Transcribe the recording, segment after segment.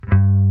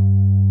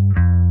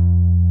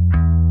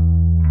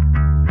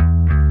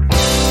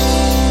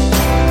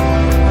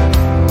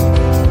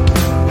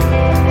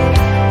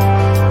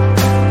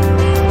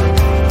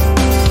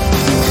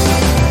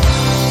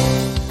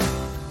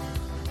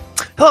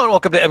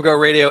Welcome to MGO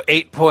Radio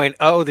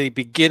 8.0, the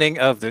beginning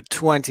of the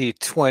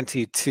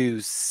 2022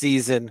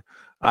 season.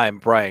 I'm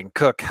Brian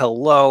Cook.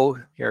 Hello.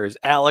 Here's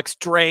Alex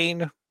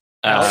Drain.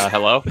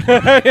 Hello.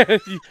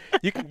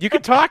 you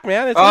can talk,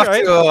 man. It's off, all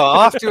right.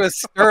 Off to a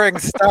stirring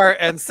start,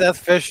 and Seth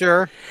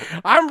Fisher.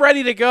 I'm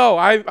ready to go.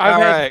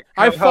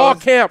 I've fall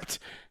camped.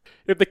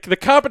 The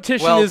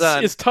competition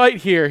is tight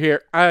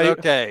here.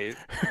 Okay.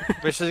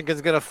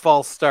 Michigan's going to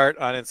false start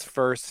on its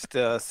first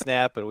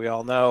snap, and we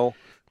all know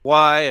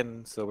why.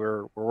 And so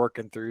we're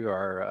working through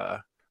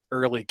our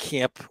early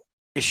camp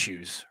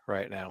issues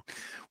right now.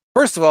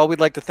 First of all,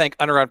 we'd like to thank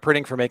Underground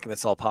Printing for making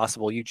this all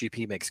possible.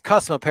 UGP makes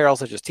custom apparel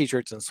such as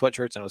t-shirts and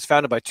sweatshirts, and was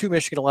founded by two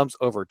Michigan alums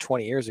over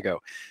 20 years ago.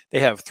 They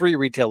have 3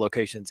 retail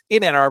locations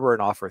in Ann Arbor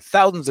and offer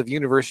thousands of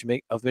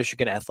University of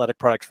Michigan athletic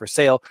products for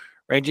sale,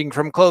 ranging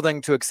from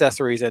clothing to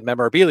accessories and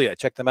memorabilia.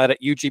 Check them out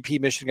at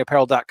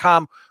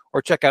ugpmichiganapparel.com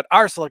or check out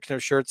our selection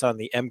of shirts on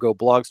the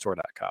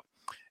mgoblogstore.com.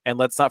 And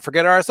let's not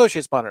forget our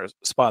associate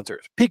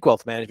sponsors, Peak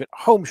Wealth Management,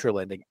 Homeshore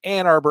Lending,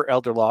 Ann Arbor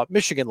Elder Law,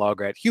 Michigan Law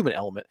Grad, Human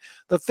Element,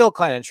 the Phil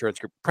Klein Insurance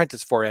Group,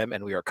 Prentice 4M,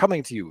 and we are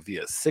coming to you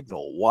via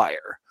Signal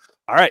Wire.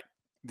 All right.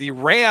 The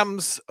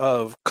Rams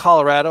of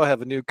Colorado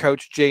have a new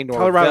coach, Jay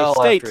Norvell.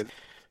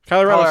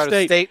 Colorado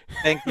State.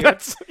 Thank you.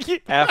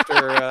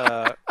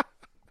 After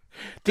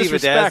Steve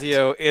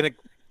Addazio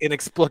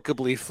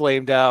inexplicably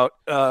flamed out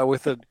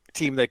with a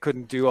team that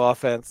couldn't do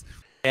offense.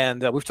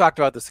 And we've talked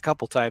about this a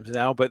couple times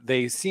now, but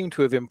they seem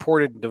to have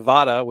imported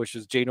Nevada, which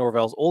is Jay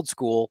Norvell's old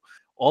school,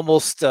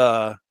 almost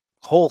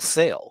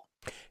wholesale.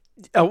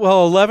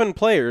 Well, 11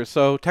 players,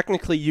 so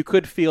technically you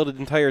could field an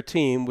entire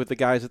team with the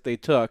guys that they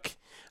took.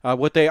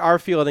 What they are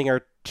fielding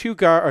are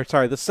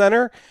the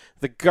center,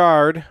 the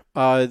guard,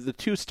 the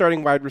 2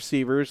 starting wide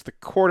receivers, the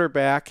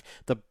quarterback,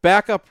 the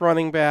backup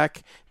running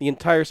back, the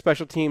entire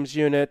special teams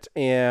unit,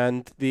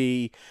 and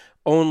the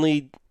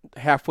only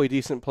halfway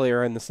decent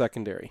player in the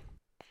secondary.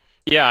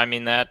 Yeah, I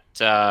mean, that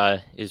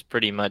is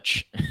pretty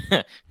much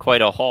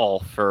quite a haul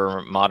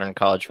for modern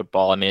college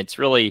football. I mean, it's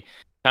really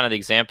kind of the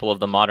example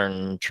of the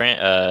modern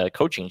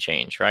coaching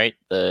change, right?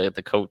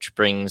 The coach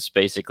brings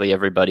basically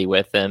everybody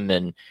with him.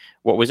 And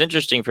what was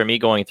interesting for me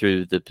going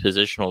through the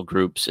positional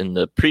groups in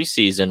the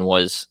preseason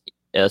was,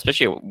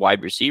 especially a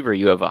wide receiver,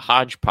 you have a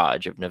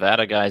hodgepodge of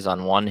Nevada guys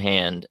on one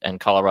hand and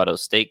Colorado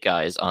State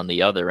guys on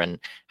the other, and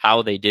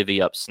how they divvy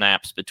up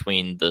snaps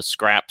between the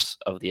scraps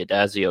of the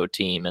Addazio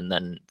team and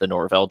then the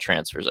Norvell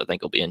transfers, I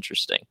think will be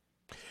interesting.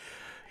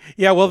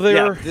 Yeah, well,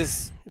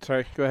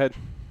 sorry, go ahead.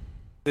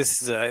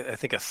 This is, I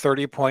think, a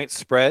 30-point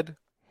spread,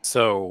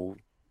 so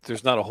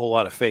there's not a whole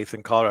lot of faith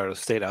in Colorado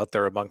State out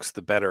there amongst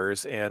the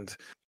bettors, and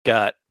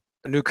got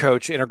a new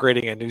coach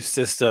integrating a new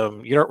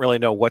system. You don't really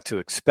know what to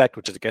expect,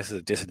 which I guess is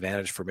a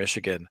disadvantage for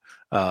Michigan.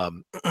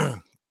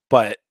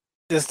 But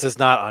this does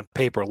not on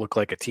paper look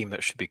like a team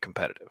that should be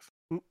competitive.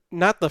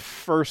 Not the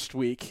first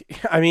week.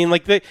 I mean,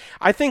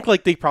 I think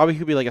they probably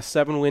could be like a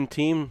 7-win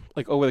team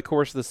over the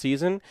course of the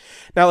season.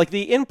 Now,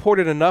 they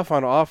imported enough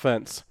on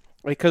offense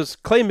because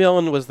Clay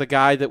Millen was the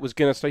guy that was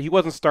going to start. He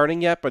wasn't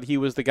starting yet, but he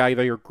was the guy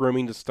that you're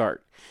grooming to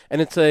start.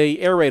 And it's a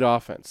air raid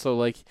offense.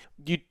 So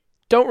you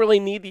don't really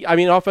need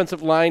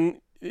offensive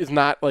line is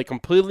not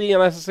completely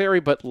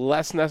unnecessary, but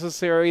less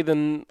necessary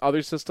than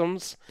other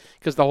systems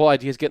because the whole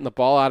idea is getting the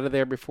ball out of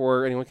there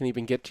before anyone can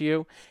even get to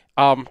you.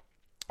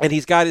 And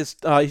he's got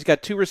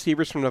 2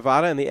 receivers from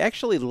Nevada, and they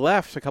actually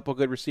left a couple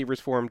good receivers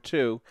for him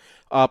too,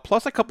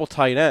 plus a couple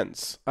tight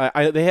ends.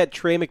 They had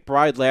Trey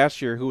McBride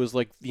last year, who was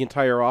the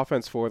entire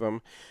offense for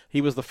them.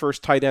 He was the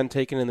first tight end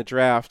taken in the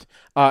draft.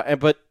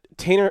 But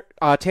Tanner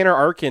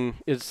Arkin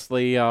is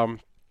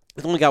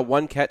he's only got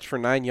 1 catch for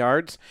 9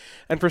 yards,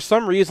 and for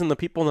some reason the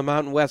people in the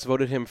Mountain West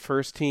voted him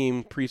first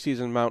team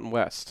preseason Mountain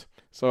West.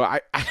 So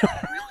I don't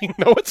really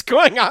know what's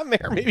going on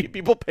there. Maybe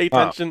people pay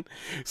attention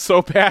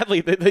so badly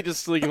that they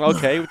just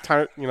okay,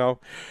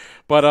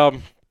 But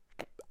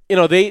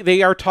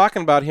they are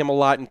talking about him a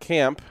lot in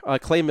camp.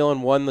 Clay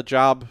Millen won the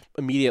job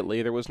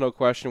immediately. There was no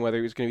question whether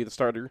he was going to be the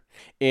starter.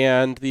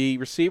 And the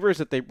receivers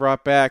that they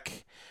brought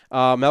back,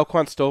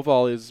 Malquan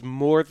Stovall is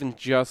more than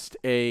just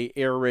a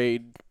air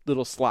raid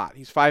little slot.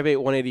 He's 5'8",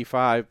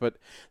 185, but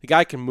the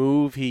guy can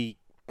move. He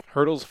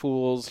hurdles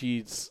fools.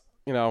 He's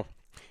He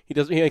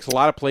makes a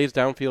lot of plays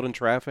downfield in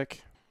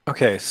traffic.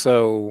 Okay,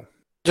 so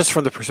just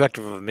from the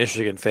perspective of a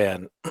Michigan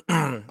fan,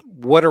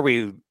 what are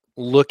we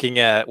looking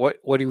at? What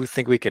do you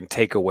think we can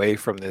take away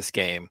from this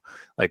game?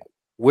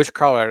 Which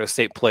Colorado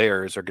State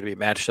players are going to be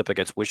matched up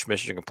against which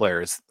Michigan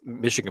players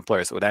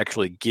that would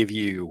actually give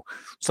you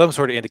some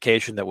sort of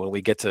indication that when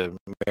we get to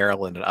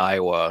Maryland and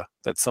Iowa,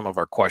 that some of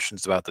our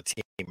questions about the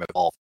team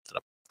evolve.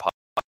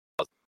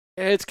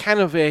 It's kind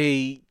of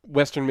a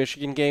Western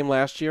Michigan game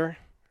last year.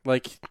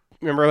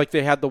 Remember,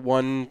 they had the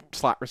one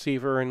slot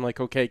receiver, and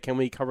okay, can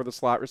we cover the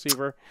slot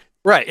receiver?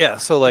 Right. Yeah.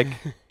 So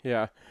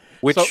yeah.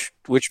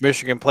 Which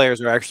Michigan players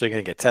are actually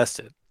going to get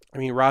tested? I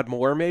mean, Rod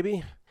Moore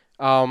maybe.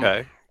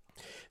 Okay.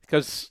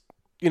 Because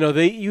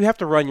you have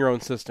to run your own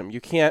system. You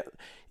can't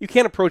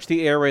approach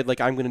the air raid like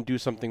I'm going to do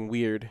something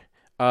weird.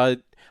 I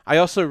I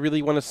also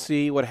really want to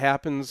see what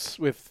happens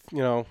with,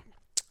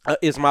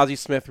 is Mozzie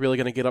Smith really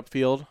going to get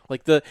upfield?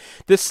 Like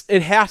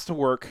it has to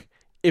work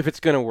if it's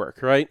going to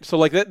work, right? So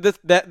like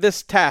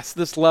this test,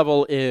 this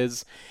level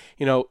is,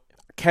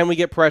 can we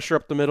get pressure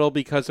up the middle?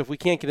 Because if we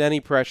can't get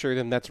any pressure,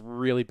 then that's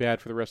really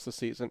bad for the rest of the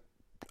season.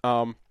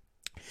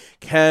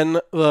 Can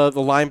the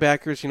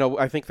linebackers,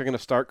 I think they're going to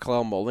start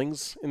Kalel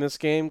Mullings in this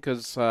game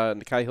because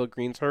Nikhai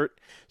Hill-Green's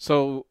hurt.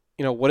 So,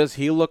 what does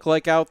he look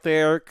like out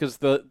there? Because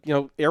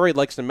Air Raid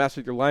likes to mess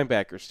with your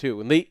linebackers too,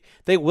 and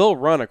they will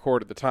run a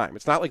quarter of the time.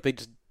 It's not like they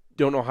just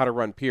don't know how to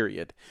run,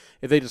 period.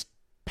 If they just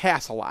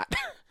pass a lot.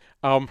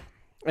 And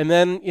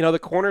then, the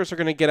corners are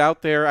going to get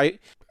out there. I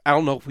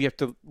don't know if we have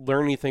to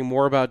learn anything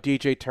more about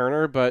DJ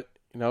Turner, but,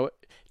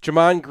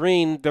 Jamon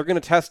Green, they're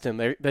going to test him.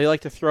 They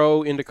like to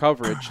throw into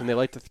coverage, and they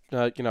like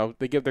to,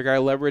 they give their guy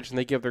leverage, and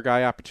they give their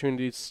guy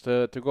opportunities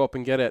to go up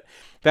and get it.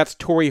 That's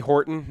Torrey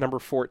Horton, number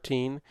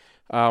 14.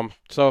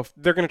 So if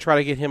they're going to try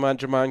to get him on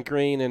Jamon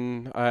Green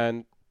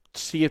and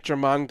see if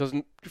Jamon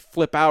doesn't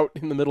flip out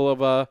in the middle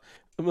of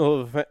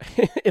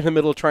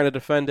trying to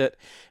defend it.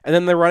 And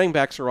then the running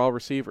backs are all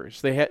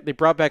receivers. They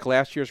brought back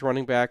last year's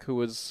running back who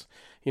was,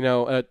 an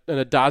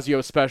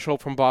Adazio special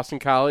from Boston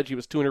College. He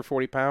was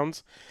 240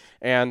 pounds.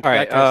 And all that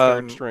right, guy's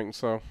third string.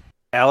 So,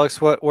 Alex,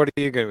 what are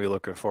you going to be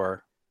looking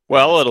for?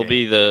 Well, it'll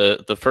be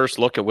the first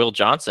look at Will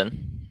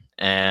Johnson,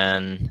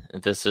 and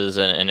this is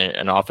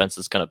an offense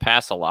that's going to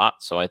pass a lot,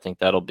 so I think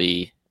that'll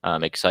be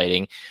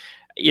exciting.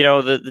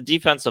 The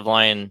defensive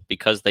line,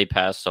 because they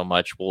pass so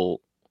much,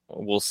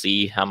 we'll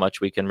see how much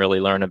we can really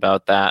learn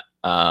about that.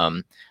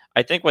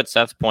 I think what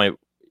Seth's point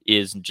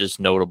is just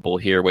notable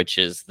here, which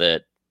is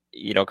that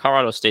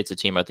Colorado State's a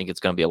team I think it's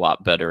going to be a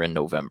lot better in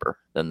November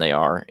than they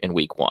are in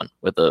week 1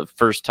 with a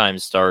first-time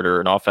starter,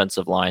 an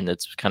offensive line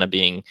that's kind of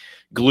being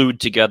glued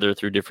together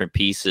through different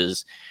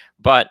pieces.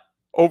 But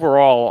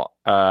overall,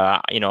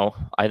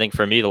 I think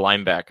for me, the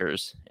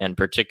linebackers, and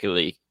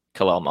particularly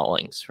Kalel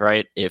Mullings,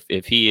 right?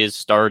 If he is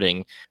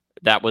starting,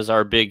 that was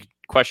our big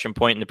question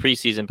point in the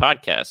preseason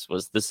podcast,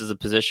 was this is a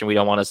position we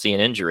don't want to see an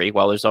injury.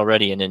 Well, there's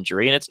already an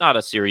injury, and it's not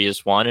a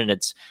serious one, and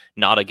it's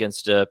not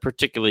against a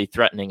particularly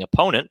threatening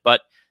opponent,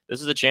 but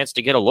this is a chance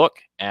to get a look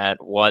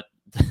at what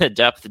the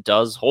depth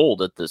does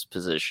hold at this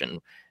position.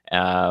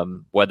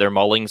 Whether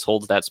Mullings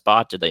holds that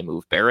spot, do they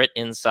move Barrett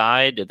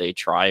inside? Do they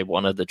try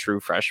one of the true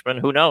freshmen?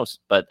 Who knows?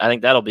 But I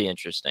think that'll be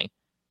interesting.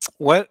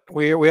 What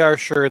we are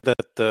sure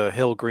that the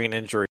Hill-Green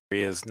injury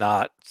is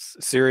not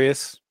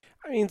serious.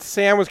 I mean,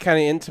 Sam was kind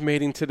of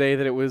intimating today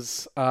that it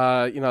was,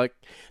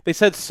 they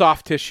said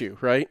soft tissue,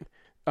 right?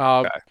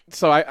 Okay.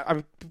 So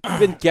I've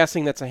been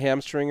guessing that's a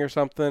hamstring or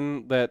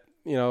something that,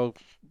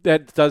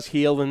 that does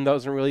heal and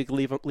doesn't really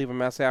leave a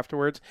mess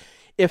afterwards.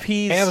 If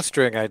he's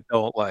hamstring, I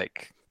don't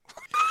like.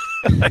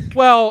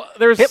 Well,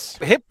 there's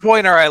hip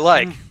pointer I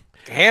like.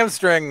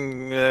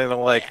 Hamstring, I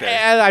don't like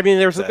that. Yeah, I mean,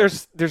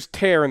 there's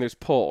tear and there's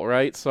pull,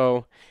 right?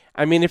 So,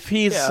 I mean, if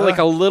he's like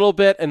a little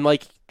bit, and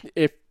like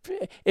if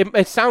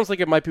it sounds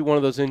like it might be one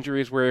of those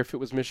injuries where if it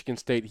was Michigan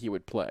State, he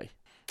would play.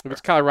 If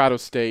it's Colorado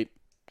State,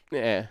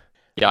 yeah.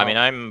 I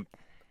mean,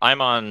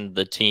 I'm on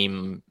the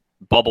team.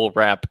 Bubble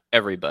wrap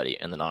everybody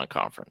in the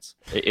non-conference.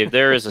 If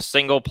there is a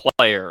single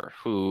player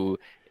who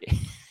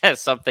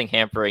has something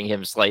hampering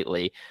him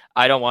slightly,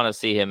 I don't want to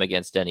see him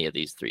against any of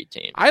these 3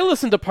 teams. I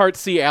listened to Part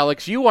C,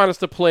 Alex. You want us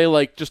to play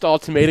like just all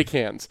tomato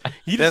cans.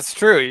 That's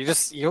true.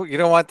 You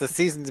don't want the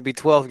season to be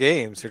 12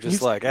 games. You're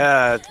just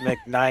let's make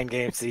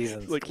 9-game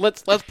seasons. Like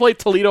let's play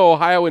Toledo,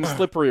 Ohio, and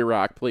Slippery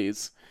Rock,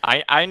 please.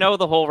 I know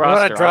the whole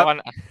roster.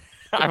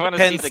 I want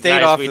to see the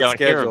guys we don't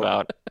hear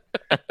about.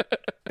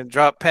 And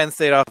drop Penn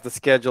State off the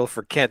schedule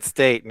for Kent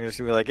State, and you're just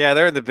gonna be like, yeah,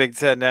 they're in the Big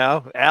Ten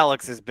now.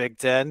 Alex is Big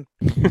Ten.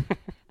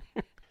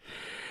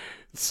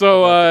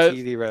 So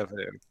TV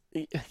revenue.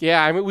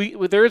 Yeah, I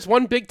mean, there is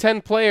one Big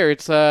Ten player.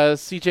 It's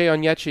C.J.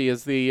 Onyechi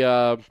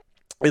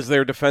is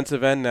their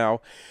defensive end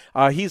now.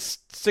 He's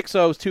 6'0",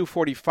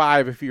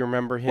 245, if you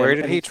remember him. Where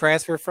did he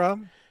transfer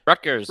from?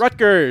 Rutgers. I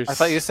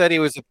thought you said he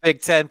was a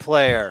Big Ten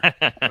player.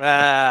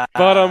 But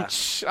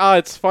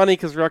it's funny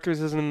because Rutgers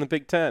isn't in the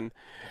Big Ten.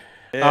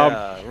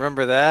 Yeah,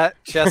 remember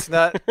that,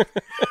 Chestnut?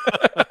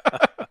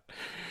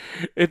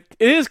 It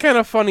is kind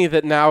of funny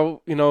that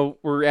now,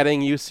 we're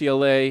adding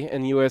UCLA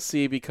and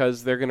USC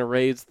because they're going to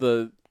raise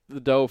the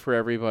dough for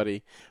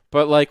everybody.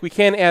 But, we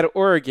can't add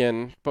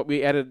Oregon, but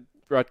we added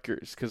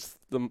Rutgers because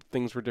the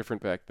things were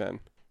different back then.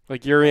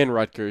 Like, you're in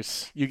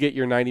Rutgers. You get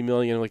your $90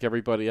 million like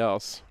everybody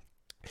else.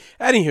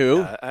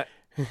 Anywho.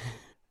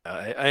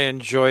 I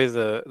enjoy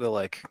the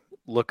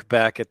look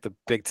back at the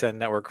Big Ten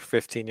Network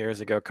 15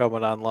 years ago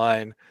coming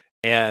online.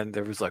 And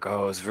there was it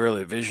was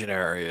really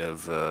visionary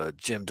of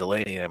Jim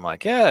Delaney. And I'm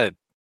like, yeah, it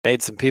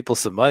made some people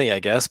some money, I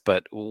guess.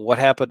 But what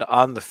happened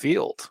on the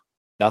field?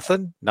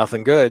 Nothing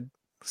good.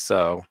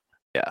 So,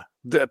 yeah,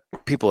 the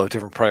people have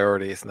different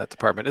priorities in that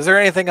department. Is there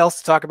anything else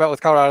to talk about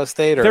with Colorado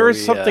State? There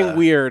is something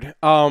weird.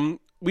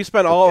 We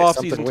spent all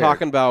offseason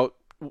talking about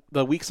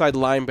the weak side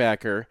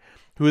linebacker,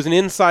 who is an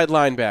inside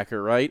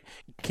linebacker, right?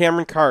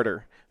 Cameron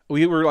Carter.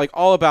 we were like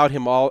all about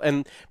him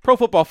and Pro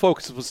Football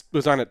Focus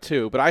was on it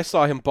too, but I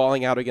saw him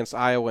balling out against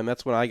Iowa, and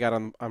that's when I got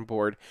on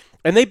board.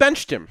 And they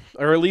benched him,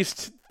 or at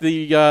least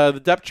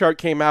the depth chart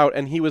came out,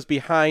 and he was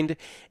behind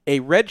a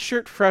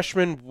redshirt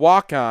freshman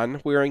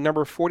walk-on wearing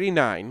number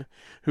 49,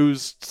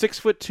 who's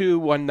 6'2",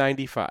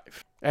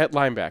 195 at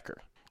linebacker.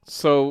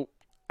 So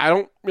I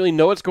don't really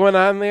know what's going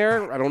on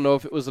there. I don't know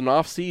if it was an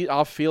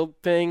off-field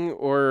thing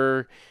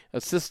or a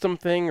system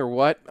thing or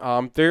what.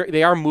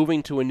 They are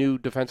moving to a new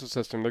defensive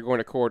system. They're going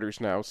to quarters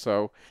now,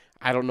 so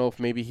I don't know if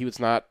maybe he was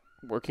not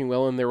working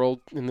well in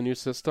the new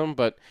system.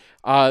 But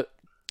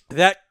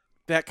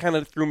that kind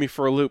of threw me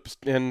for a loop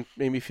and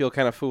made me feel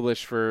kind of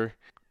foolish for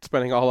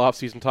spending all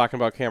offseason talking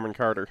about Cameron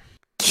Carter.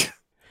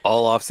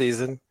 All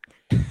offseason?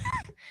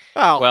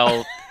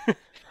 Well,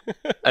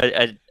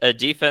 a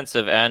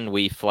defensive end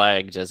we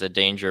flagged as a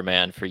danger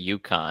man for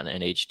UConn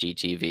and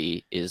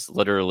HGTV is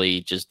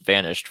literally just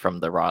vanished from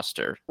the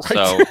roster. Right.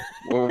 So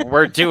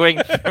we're doing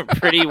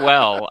pretty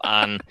well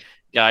on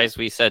guys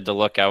we said to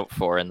look out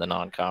for in the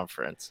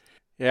non-conference.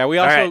 Yeah, we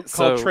also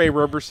called Trey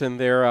Roberson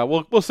there.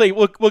 We'll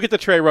get to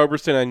Trey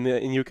Roberson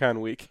in UConn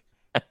week.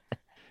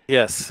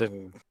 Yes,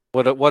 and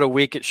what a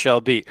week it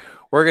shall be.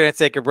 We're going to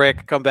take a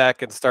break, come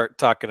back, and start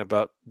talking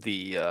about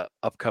the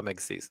upcoming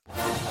season.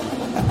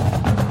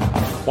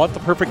 Want the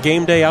perfect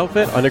game day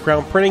outfit?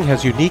 Underground Printing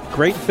has unique,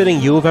 great-fitting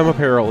U of M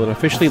apparel and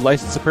officially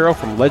licensed apparel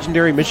from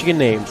legendary Michigan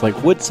names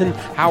like Woodson,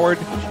 Howard,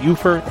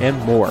 Ufer,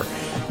 and more.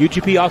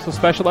 UGP also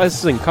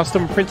specializes in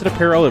custom printed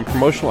apparel and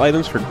promotional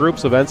items for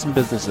groups, events, and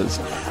businesses.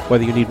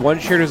 Whether you need one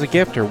shirt as a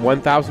gift or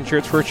 1,000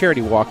 shirts for a charity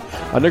walk,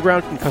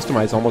 Underground can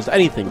customize almost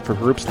anything for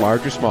groups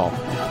large or small.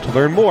 To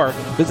learn more,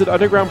 visit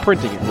Underground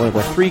Printing at one of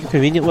our 3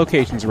 convenient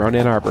locations around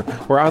Ann Arbor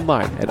or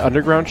online at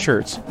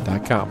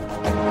undergroundshirts.com.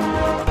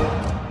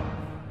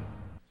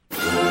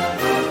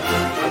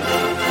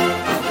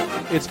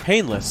 It's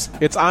painless.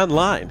 It's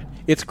online.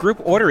 It's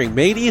group ordering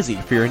made easy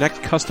for your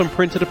next custom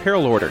printed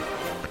apparel order.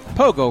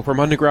 Pogo from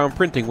Underground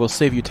Printing will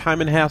save you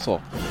time and hassle.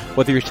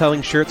 Whether you're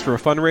selling shirts for a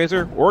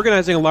fundraiser,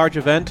 organizing a large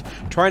event,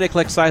 trying to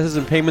collect sizes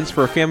and payments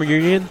for a family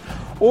reunion,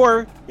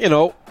 or,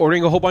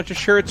 ordering a whole bunch of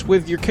shirts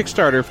with your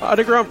Kickstarter,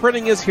 Underground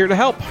Printing is here to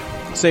help.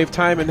 Save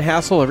time and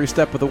hassle every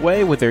step of the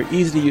way with their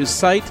easy-to-use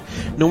site.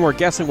 No more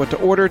guessing what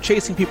to order,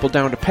 chasing people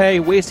down to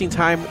pay, wasting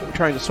time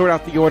trying to sort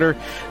out the order.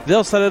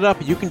 At set it up,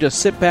 and you can just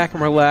sit back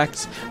and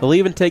relax. They'll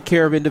even take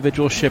care of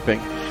individual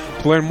shipping.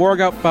 To learn more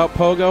about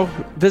Pogo,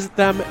 visit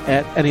them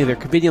at any of their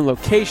convenient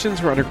locations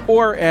or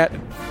at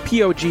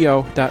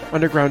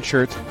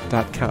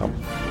pogo.undergroundshirts.com.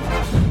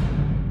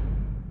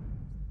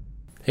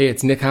 Hey,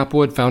 it's Nick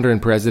Hopwood, founder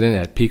and president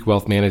at Peak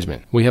Wealth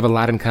Management. We have a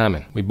lot in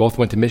common. We both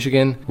went to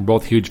Michigan, we're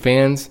both huge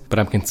fans, but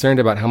I'm concerned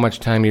about how much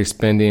time you're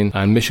spending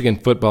on Michigan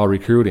football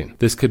recruiting.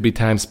 This could be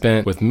time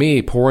spent with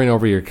me poring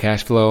over your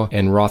cash flow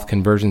and Roth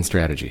conversion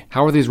strategy.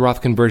 How are these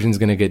Roth conversions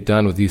going to get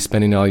done with you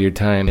spending all your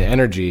time and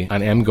energy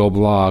on MGO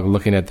Blog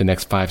looking at the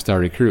next 5-star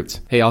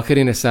recruits? Hey, all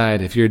kidding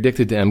aside, if you're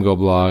addicted to MGO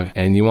Blog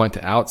and you want to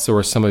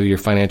outsource some of your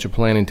financial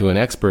planning to an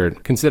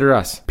expert, consider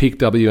us,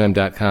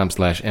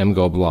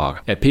 peakwm.com/MGOblog.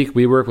 At Peak,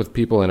 we work with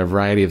people in a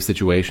variety of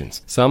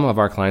situations. Some of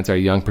our clients are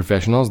young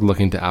professionals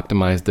looking to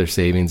optimize their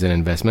savings and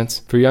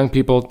investments. For young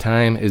people,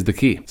 time is the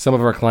key. Some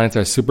of our clients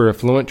are super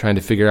affluent trying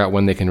to figure out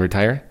when they can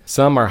retire.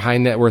 Some are high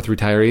net worth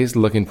retirees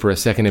looking for a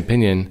second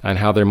opinion on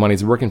how their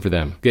money's working for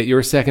them. Get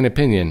your second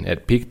opinion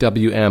at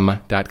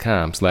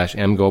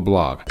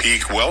peakwm.com/MGOblog.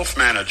 Peak Wealth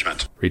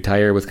Management.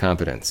 Retire with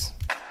confidence.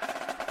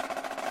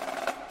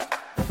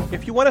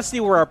 If you want to see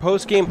where our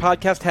post-game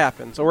podcast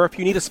happens, or if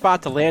you need a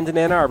spot to land in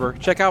Ann Arbor,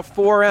 check out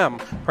 4M,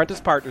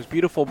 Prentice Partners'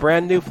 beautiful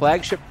brand new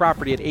flagship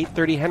property at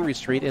 830 Henry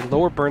Street in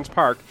Lower Burns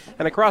Park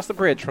and across the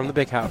bridge from the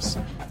Big House.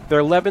 Their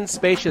 11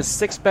 spacious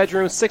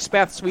 6-bedroom,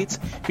 6-bath suites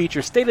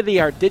feature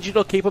state-of-the-art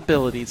digital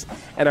capabilities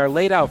and are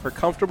laid out for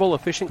comfortable,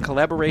 efficient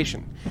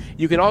collaboration.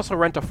 You can also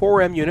rent a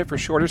 4M unit for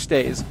shorter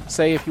stays,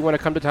 say if you want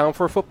to come to town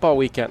for a football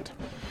weekend.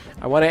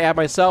 I want to add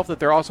myself that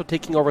they're also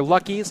taking over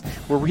Lucky's.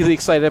 We're really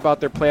excited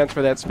about their plans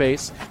for that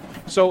space.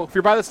 So if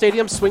you're by the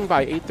stadium, swing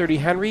by 830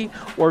 Henry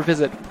or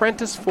visit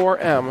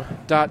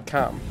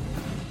Prentice4M.com.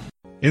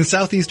 In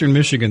southeastern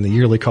Michigan, the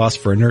yearly cost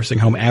for a nursing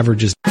home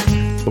averages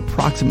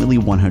approximately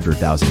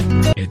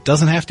 $100,000. It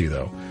doesn't have to,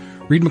 though.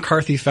 Reed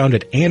McCarthy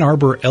founded Ann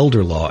Arbor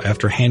Elder Law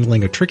after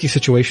handling a tricky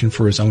situation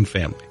for his own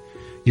family.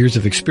 Years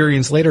of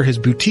experience later, his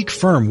boutique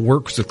firm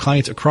works with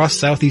clients across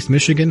southeast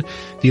Michigan,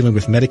 dealing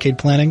with Medicaid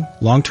planning,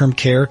 long-term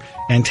care,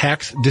 and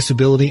tax,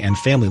 disability, and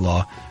family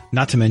law,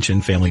 not to mention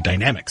family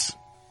dynamics.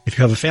 If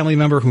you have a family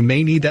member who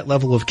may need that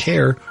level of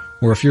care,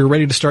 or if you're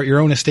ready to start your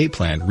own estate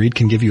plan, Reed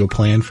can give you a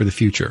plan for the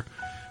future.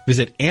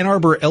 Visit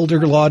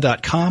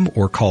AnnArborElderLaw.com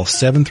or call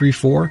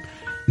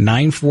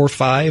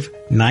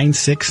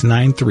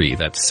 734-945-9693.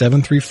 That's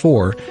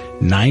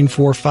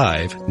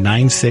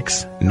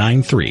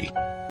 734-945-9693.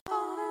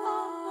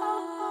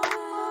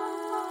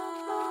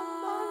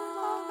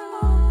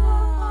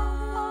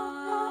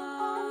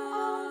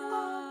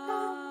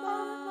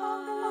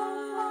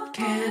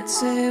 Can't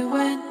say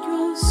when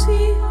you'll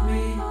see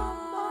me.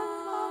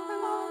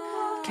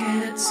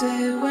 Can't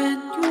say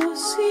when you'll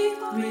see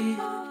me.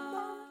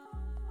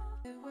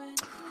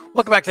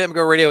 Welcome back to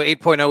MGO Radio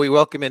 8.0. We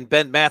welcome in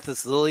Ben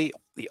Mathis-Lilley,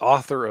 the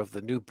author of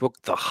the new book,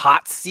 The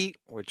Hot Seat,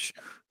 which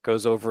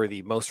goes over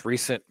the most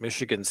recent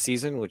Michigan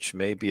season, which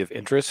may be of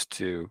interest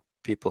to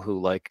people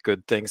who like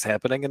good things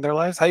happening in their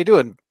lives. How you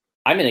doing?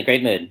 I'm in a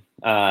great mood.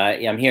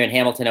 I'm here in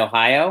Hamilton,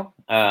 Ohio.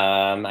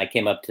 I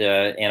came up to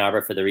Ann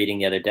Arbor for the reading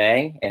the other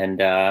day, and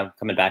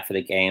coming back for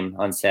the game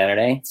on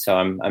Saturday. So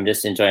I'm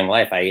just enjoying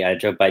life. I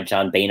drove by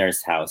John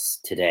Boehner's house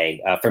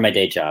today for my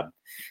day job.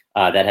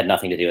 That had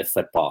nothing to do with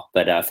football,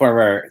 but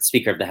former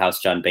Speaker of the House,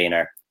 John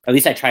Boehner. At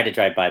least I tried to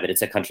drive by, but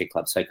it's a country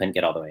club, so I couldn't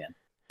get all the way in.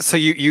 So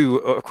you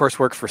of course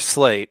work for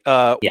Slate.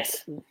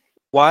 Yes.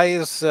 Why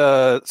is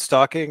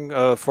stalking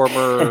a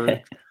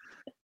former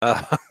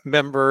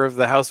member of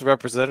the House of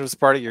Representatives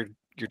part of your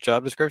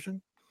job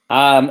description?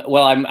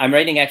 Well, I'm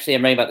writing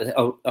about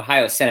the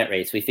Ohio Senate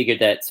race. We figured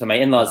that, so my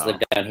in-laws live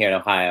down here in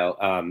Ohio.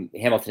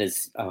 Hamilton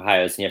is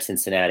Ohio's near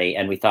Cincinnati.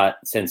 And we thought,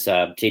 since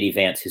J.D.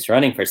 Vance, who's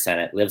running for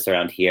Senate, lives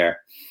around here,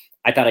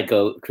 I thought I'd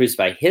go cruise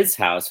by his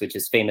house, which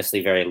is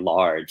famously very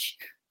large.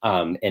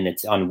 And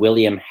it's on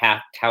William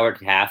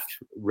Taft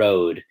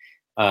Road.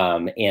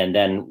 And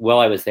then while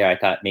I was there, I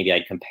thought maybe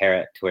I'd compare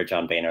it to where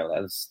John Boehner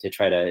lives to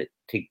try to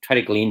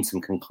glean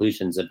some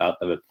conclusions about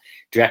the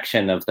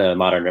direction of the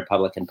modern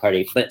Republican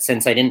Party. But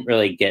since I didn't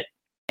really get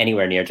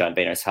anywhere near John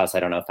Boehner's house, I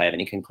don't know if I have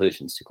any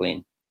conclusions to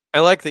glean. I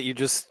like that you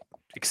just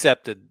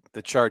accepted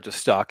the charge of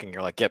stalking.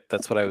 You're like, yep,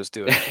 that's what I was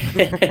doing.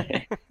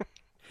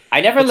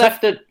 I never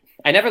left the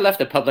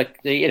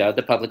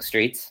public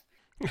streets.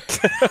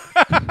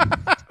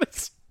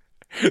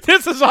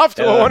 This is off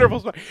to a wonderful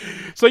start.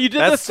 So you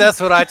did this.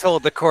 That's what I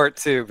told the court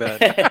too, Ben.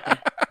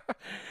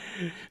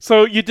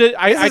 So you did.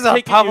 This is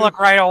a public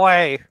right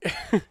away.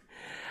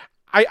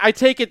 I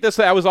take it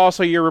that was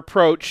also your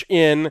approach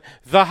in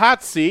The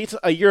Hot Seat,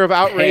 a year of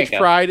outrage,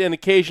 pride, and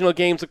occasional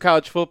games of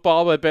college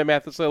football by Ben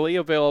Mathis-Lilley,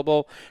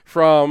 available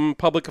from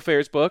Public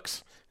Affairs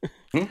Books.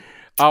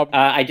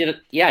 I did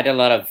a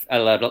lot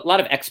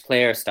of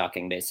ex-player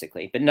stalking,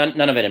 basically, but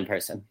none of it in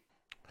person.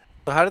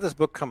 So how did this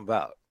book come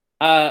about?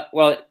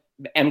 Well,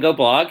 MGO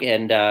blog,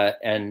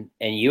 and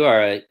you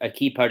are a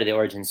key part of the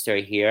origin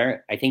story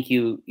here. I think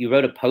you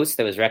wrote a post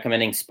that was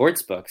recommending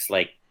sports books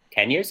like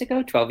 10 years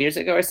ago, 12 years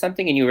ago or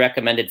something, and you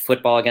recommended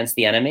Football Against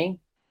the Enemy.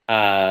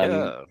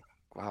 Wow.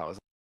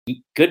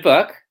 Good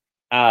book.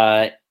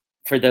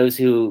 For those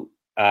who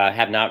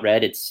have not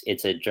read,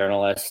 it's a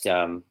journalist.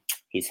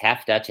 He's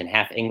half Dutch and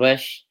half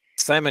English.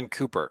 Simon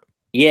Cooper.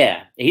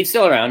 Yeah, he's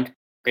still around.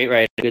 Great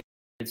writer, good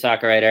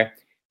soccer writer.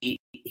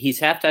 He's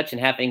half Dutch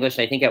and half English.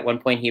 And I think at one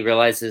point he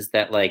realizes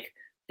that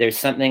there's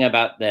something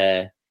about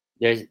the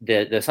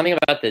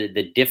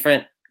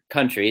different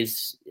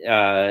countries,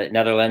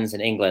 Netherlands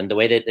and England, the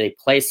way that they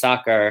play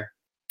soccer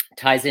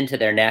ties into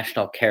their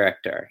national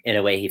character in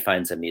a way he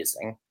finds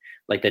amusing.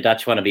 Like the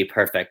Dutch want to be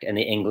perfect, and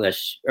the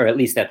English, or at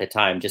least at the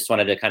time, just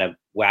wanted to kind of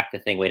whack the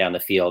thing way down the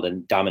field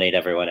and dominate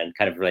everyone and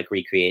kind of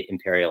recreate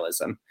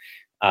imperialism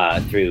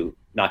through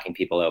knocking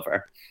people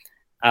over.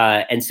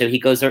 And so he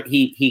goes around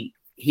the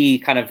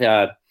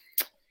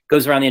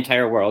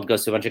entire world,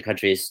 goes to a bunch of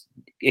countries,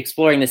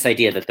 exploring this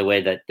idea that the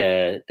way that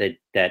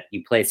that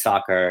you play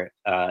soccer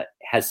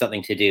has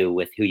something to do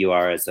with who you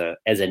are as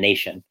a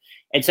nation.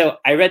 And so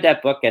I read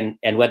that book, and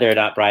whether or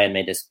not Brian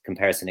made this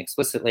comparison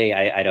explicitly,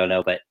 I don't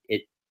know, but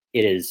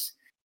it is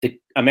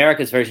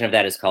America's version of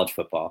that is college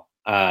football.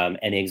 And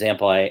the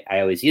example I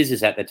always use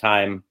is, at the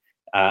time,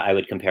 I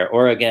would compare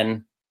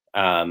Oregon,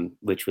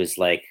 which was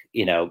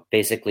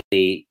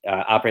basically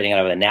operating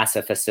out of a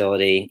NASA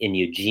facility in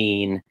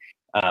Eugene,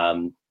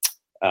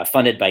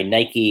 funded by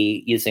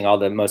Nike, using all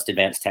the most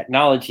advanced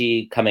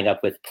technology, coming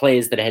up with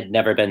plays that had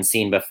never been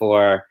seen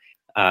before,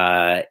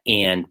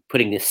 and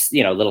putting this,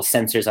 little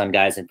sensors on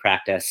guys in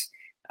practice.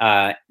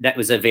 That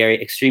was a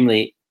very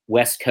extremely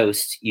West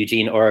Coast,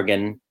 Eugene,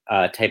 Oregon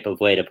type of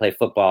way to play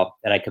football.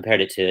 And I compared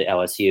it to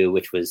LSU,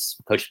 which was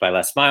coached by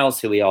Les Miles,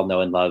 who we all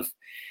know and love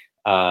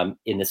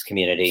in this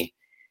community,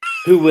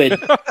 who would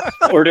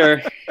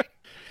order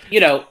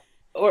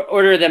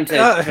them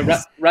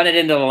to run it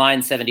into the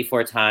line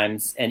 74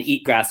 times and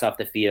eat grass off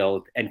the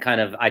field, and kind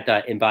of, I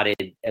thought,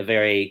 embodied a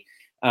very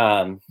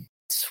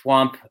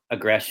swamp-like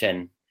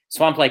aggression,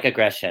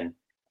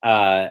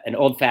 an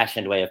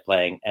old-fashioned way of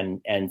playing.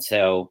 And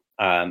so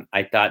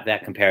I thought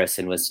that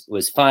comparison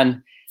was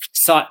fun.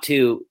 Sought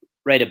to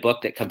write a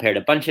book that compared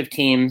a bunch of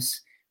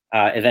teams,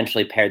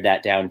 eventually pared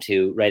that down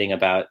to writing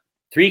about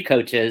 3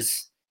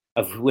 coaches,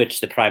 of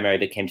which the primary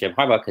became Jim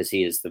Harbaugh, because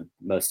he is the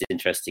most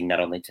interesting, not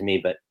only to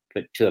me, but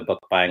to a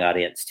book buying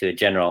audience, to a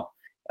general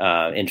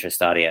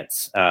interest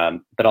audience,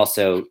 but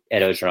also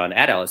Ed Ogeron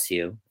at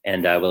LSU,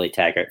 and Willie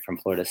Taggart from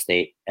Florida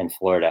State and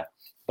Florida.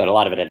 But a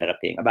lot of it ended up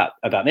being about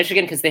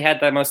Michigan, because they had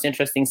the most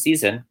interesting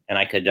season, and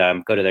I could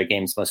go to their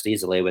games most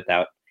easily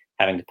without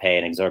having to pay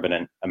an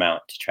exorbitant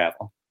amount to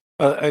travel.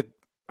 I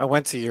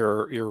went to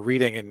your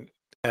reading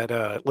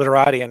at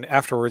Literati, and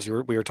afterwards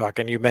we were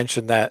talking. You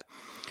mentioned that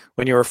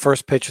when you were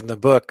first pitching the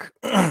book,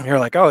 you're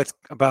like, oh, it's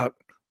about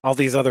all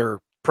these other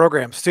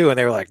programs too, and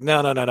they were like,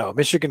 no.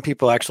 Michigan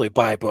people actually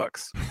buy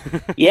books.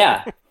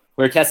 Yeah,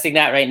 we're testing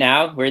that right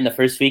now. We're in the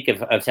first week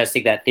of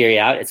testing that theory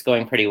out. It's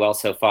going pretty well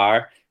so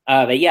far.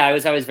 But yeah, I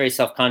was always very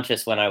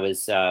self-conscious when I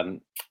was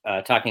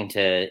talking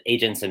to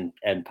agents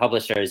and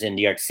publishers in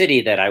New York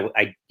City that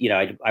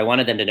I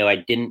wanted them to know I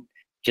didn't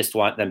just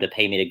want them to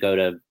pay me to go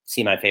to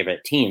see my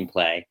favorite team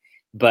play.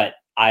 But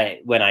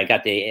when I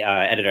got the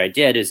editor I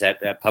did, who's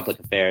at Public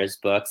Affairs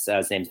Books,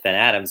 his name's Ben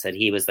Adams, and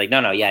he was like,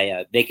 no,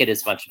 yeah, make it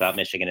as much about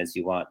Michigan as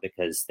you want,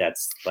 because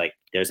that's like,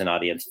 there's an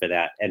audience for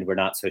that. And we're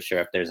not so sure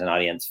if there's an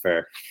audience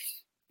for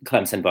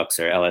Clemson books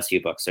or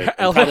LSU books. Or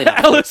probably not.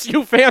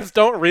 LSU fans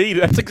don't read.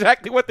 That's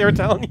exactly what they were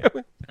telling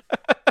you.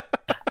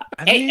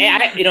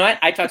 You know what?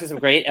 I talked to some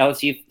great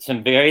LSU,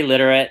 some very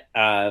literate,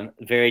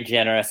 very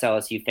generous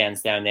LSU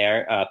fans down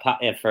there.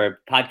 For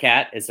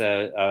Podcat is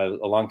a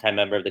longtime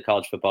member of the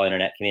college football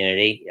internet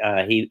community.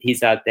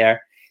 He's out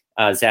there.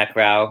 Zach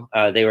Rao,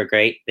 they were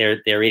great.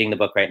 They're reading the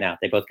book right now.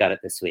 They both got it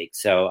this week.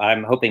 So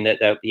I'm hoping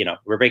that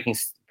we're breaking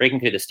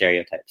through the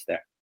stereotypes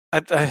there.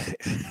 I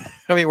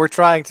mean, we're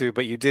trying to,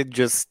 but you did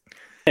just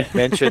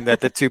mention that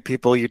the two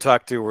people you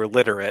talked to were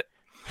literate.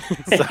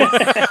 So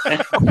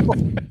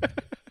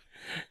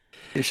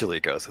usually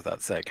it goes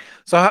without saying.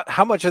 So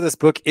how much of this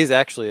book is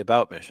actually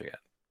about Michigan?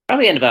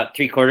 Probably in about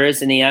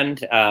 3/4 in the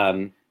end.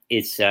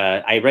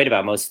 I write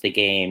about most of the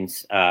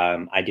games.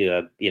 I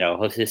do a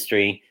host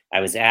history.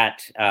 I was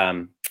at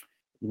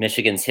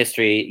Michigan's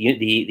history,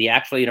 the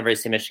actual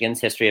University of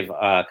Michigan's history of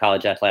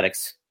college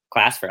athletics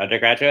class for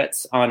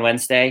undergraduates on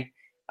Wednesday,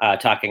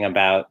 talking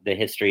about the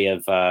history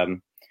of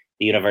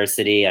the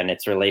university and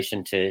its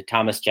relation to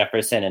Thomas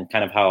Jefferson, and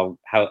kind of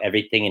how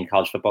everything in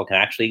college football can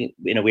actually,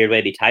 in a weird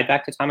way, be tied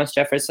back to Thomas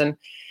Jefferson.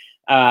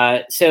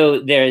 So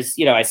there's,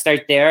 I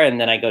start there and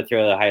then I go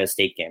through the Ohio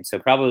State game. So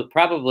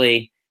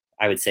probably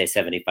I would say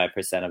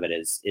 75% of it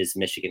is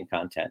Michigan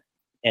content.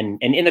 And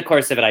in the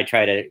course of it, I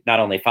try to not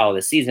only follow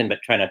the season,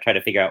 but try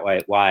to figure out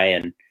why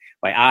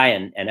I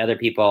and other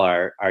people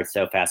are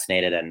so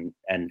fascinated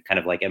and kind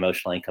of like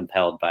emotionally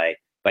compelled by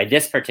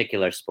this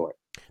particular sport.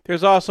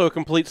 There's also a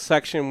complete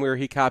section where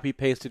he copy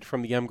pasted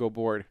from the MGO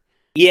board.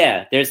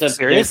 Yeah,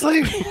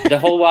 seriously? The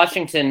whole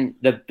Washington,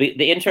 the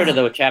intro to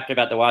the chapter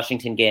about the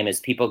Washington game is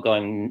people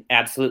going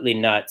absolutely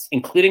nuts,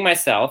 including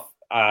myself,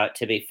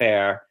 to be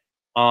fair,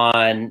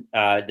 on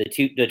the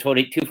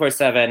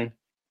 247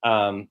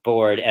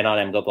 board and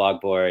on MGO blog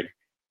board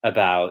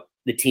about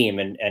the team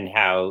and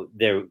how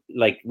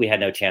we had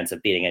no chance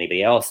of beating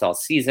anybody else all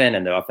season,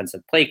 and the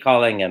offensive play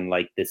calling, and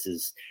this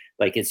is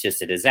it's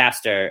just a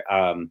disaster.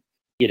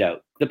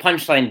 The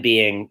punchline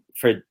being,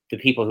 for the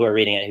people who are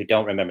reading it who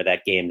don't remember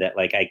that game, that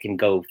I can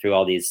go through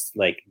all these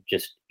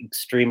just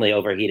extremely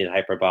overheated,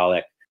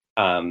 hyperbolic,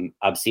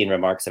 obscene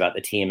remarks about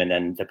the team, and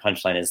then the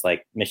punchline is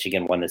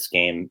Michigan won this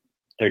game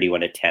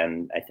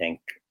 31-10, I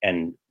think,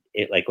 and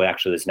it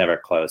actually was never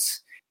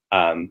close.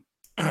 And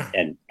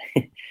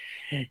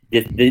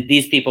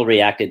these people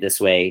reacted this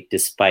way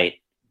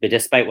despite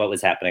what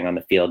was happening on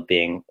the field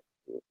being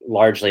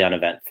largely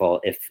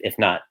uneventful, if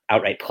not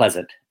outright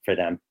pleasant for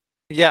them.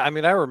 Yeah, I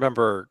mean, I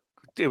remember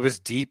it was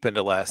deep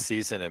into last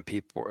season, and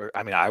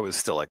I was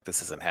still like,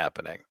 this isn't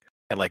happening.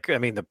 And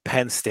the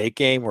Penn State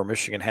game where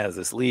Michigan has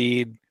this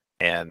lead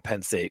and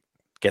Penn State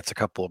gets a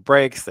couple of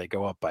breaks, they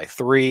go up by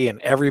 3, and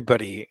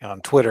everybody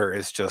on Twitter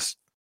is just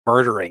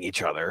murdering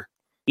each other.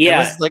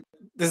 Yeah.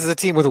 This is a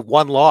team with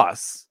 1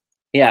 loss.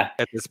 Yeah.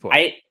 At this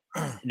point.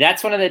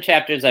 That's one of the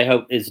chapters I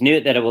hope is new,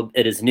 that will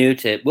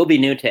be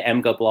new to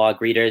MGO blog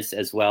readers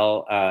as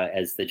well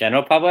as the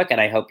general public,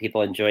 and I hope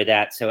people enjoy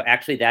that. So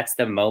actually, that's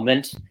the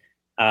moment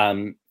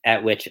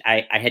at which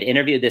I had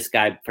interviewed this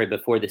guy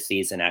before the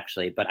season,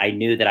 actually, but I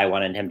knew that I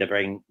wanted him to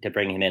bring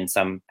him in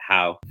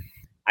somehow.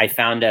 I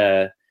found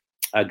a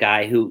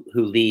guy who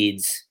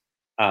leads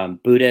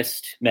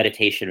Buddhist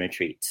meditation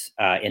retreats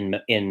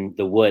in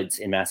the woods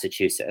in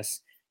Massachusetts.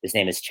 His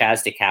name is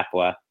Chaz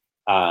DeCapua.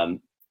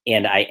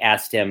 And I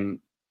asked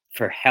him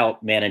for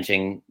help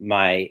managing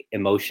my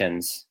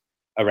emotions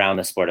around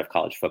the sport of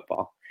college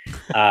football.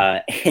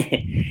 And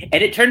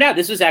it turned out,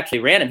 this was actually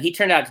random. He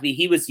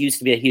used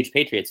to be a huge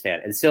Patriots fan,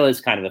 and still is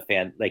kind of a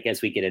fan,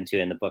 as we get into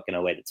in the book, in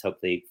a way that's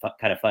hopefully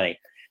kind of funny.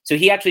 So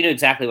he actually knew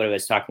exactly what I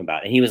was talking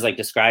about. And he was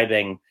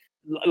describing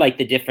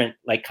the different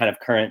kind of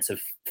currents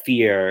of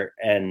fear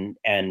and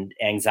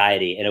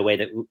anxiety in a way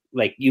that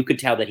you could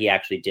tell that he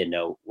actually did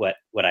know what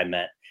I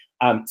meant.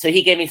 So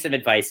he gave me some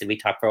advice, and we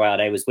talked for a while,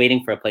 and I was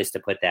waiting for a place to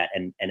put that.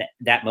 And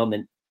that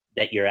moment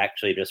that you're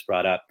actually just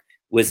brought up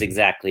was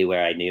exactly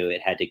where I knew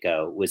it had to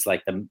go. Was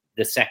the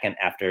second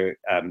after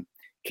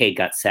Cade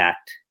got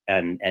sacked,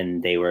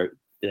 and they were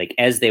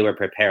as they were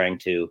preparing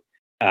to,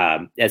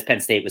 as Penn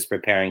State was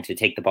preparing to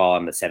take the ball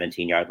on the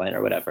 17-yard line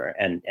or whatever,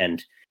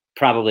 and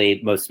probably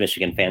most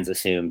Michigan fans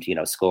assumed,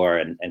 score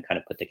and kind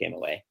of put the game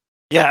away.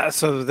 Yeah.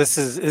 So this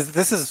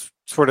is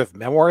sort of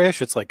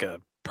memoir-ish. It's like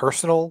a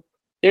personal.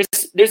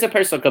 There's a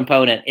personal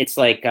component. It's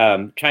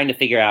trying to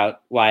figure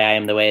out why I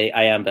am the way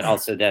I am, but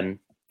also then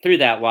through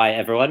that, why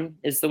everyone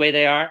is the way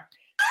they are.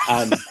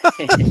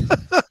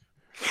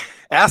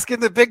 Asking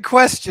the big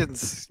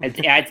questions.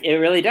 It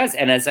really does.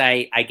 And as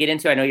I get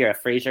into, I know you're a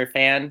Frasier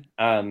fan.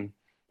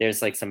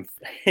 There's like some.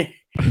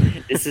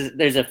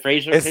 There's a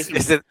Frasier.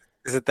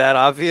 Is it that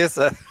obvious?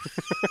 Well,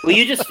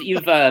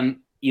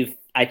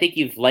 I think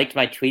you've liked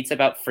my tweets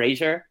about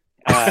Frasier.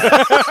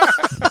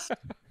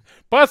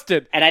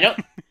 Busted. And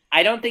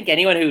I don't think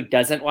anyone who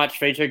doesn't watch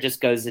Frasier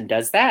just goes and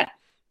does that,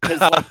 because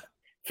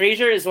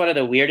Frasier is one of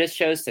the weirdest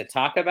shows to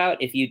talk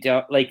about. If you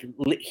don't like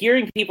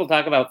hearing people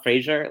talk about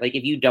Frasier, like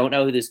if you don't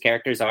know who those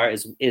characters are,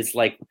 is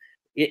like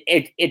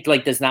it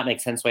like does not make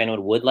sense why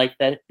anyone would like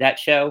that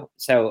show.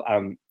 So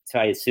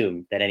I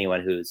assume that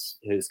anyone who's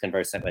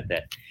conversant with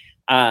it.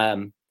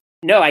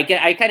 No, I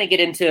kind of get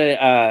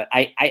into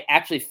I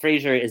actually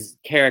Frasier is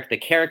the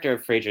character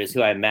of Frasier is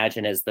who I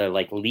imagine as the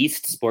like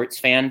least sports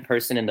fan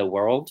person in the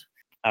world,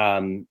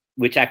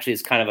 which actually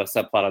is kind of a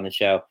subplot on the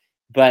show.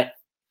 But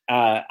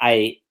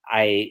I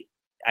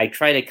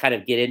try to kind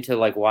of get into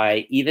like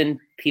why even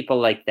people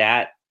like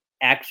that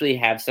actually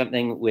have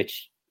something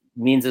which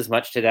means as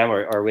much to them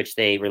or which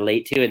they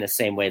relate to in the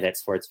same way that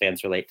sports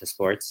fans relate to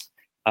sports.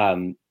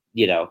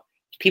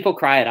 People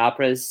cry at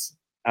operas.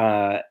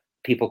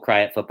 People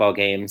cry at football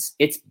games.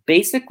 It's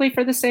basically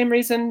for the same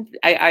reason,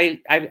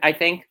 I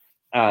think.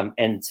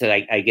 And so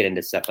I get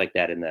into stuff like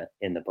that in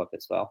the book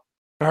as well.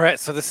 All right,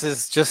 so this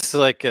is just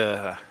like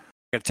an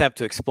attempt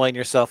to explain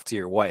yourself to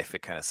your wife.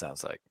 It kind of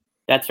sounds like.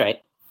 That's right.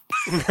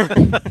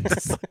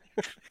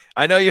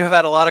 I know you have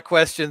had a lot of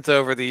questions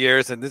over the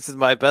years, and this is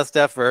my best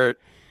effort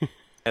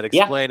at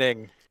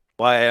explaining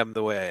why I am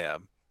the way I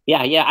am.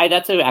 Yeah.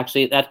 That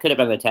could have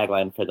been the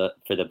tagline for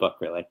the book,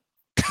 really.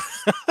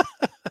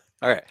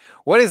 All right.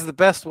 What is the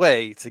best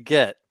way to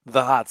get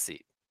the hot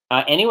seat?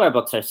 Anywhere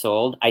books are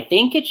sold. I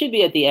think it should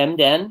be at the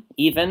MDen,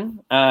 even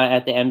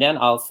at the MDen.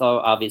 Also,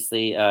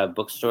 obviously,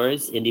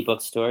 bookstores, indie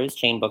bookstores,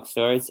 chain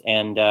bookstores,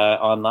 and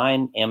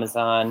online,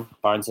 Amazon,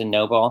 Barnes &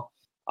 Noble,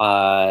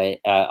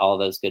 all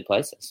those good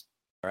places.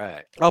 All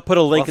right. I'll put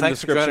a link in the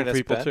description for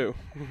people, too.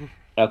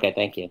 Okay,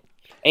 thank you.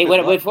 Hey,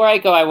 before I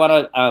go, I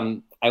want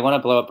to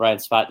blow up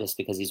Brian's spot just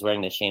because he's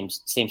wearing the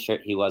same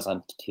shirt he was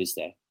on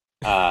Tuesday.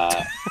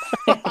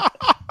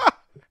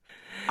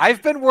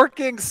 I've been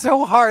working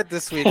so hard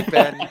this week,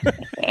 Ben.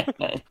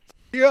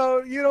 You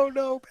don't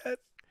know, Ben. You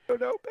don't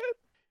know, Ben.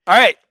 All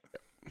right.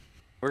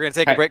 We're going to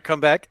take a break,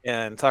 come back,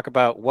 and talk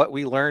about what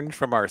we learned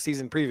from our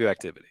season preview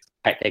activities.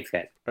 All right, thanks,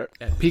 guys.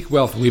 At Peak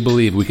Wealth, we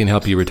believe we can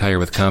help you retire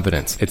with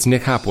confidence. It's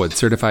Nick Hopwood,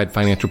 certified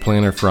financial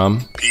planner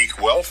from Peak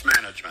Wealth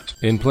Management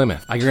in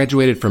Plymouth. I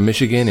graduated from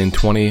Michigan in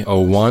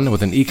 2001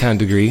 with an econ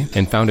degree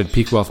and founded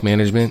Peak Wealth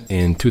Management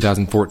in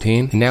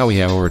 2014. Now we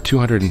have over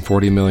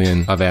 $240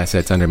 million of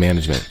assets under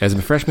management. As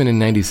a freshman in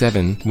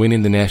 97,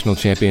 winning the national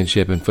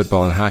championship in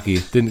football and hockey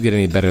didn't get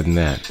any better than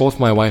that. Both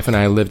my wife and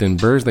I lived in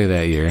Bursley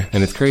that year,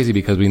 and it's crazy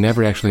because we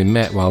never actually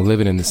met while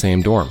living in the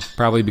same dorm.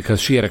 Probably because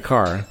she had a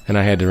car and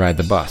I had to ride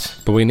the bus.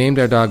 But we named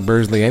our dog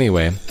Bursley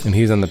anyway, and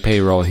he's on the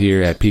payroll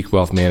here at Peak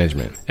Wealth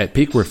Management. At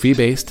Peak, we're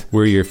fee-based.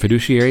 We're your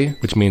fiduciary,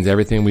 which means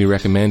everything we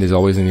recommend is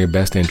always in your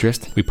best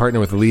interest. We partner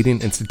with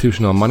leading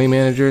institutional money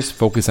managers,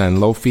 focus on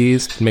low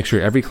fees, and make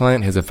sure every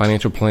client has a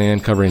financial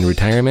plan covering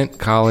retirement,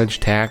 college,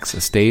 tax,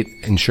 estate,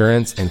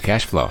 insurance, and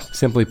cash flow.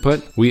 Simply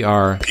put, we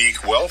are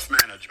Peak Wealth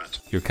Management,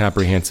 your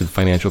comprehensive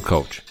financial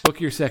coach.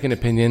 Book your second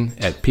opinion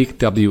at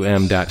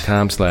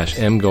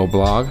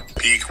peakwm.com/mgoblog.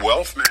 Peak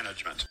Wealth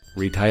Management.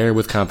 Retire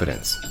with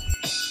confidence.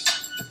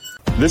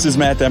 This is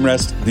Matt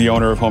Demrest, the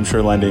owner of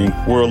HomeSure Lending.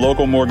 We're a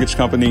local mortgage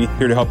company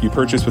here to help you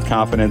purchase with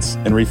confidence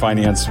and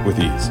refinance with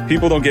ease.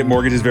 People don't get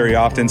mortgages very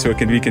often, so it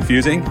can be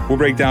confusing. We'll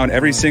break down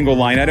every single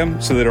line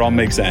item so that it all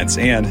makes sense.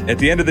 And at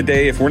the end of the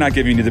day, if we're not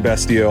giving you the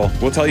best deal,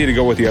 we'll tell you to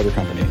go with the other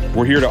company.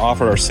 We're here to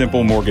offer our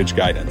simple mortgage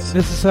guidance.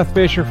 This is Seth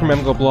Fisher from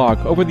MGO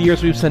Blog. Over the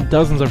years, we've sent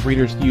dozens of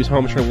readers to use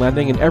HomeSure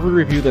Lending, and every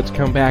review that's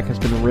come back has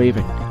been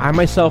raving. I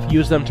myself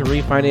used them to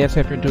refinance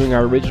after doing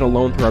our original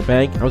loan through our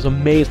bank. I was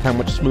amazed how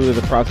much smoother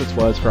the process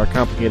was for our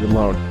complicated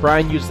loan.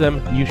 Brian used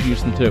them, you should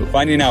use them too.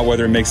 Finding out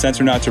whether it makes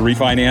sense or not to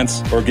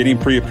refinance or getting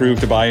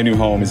pre-approved to buy a new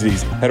home is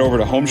easy. Head over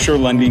to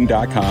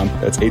homesurelending.com,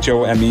 that's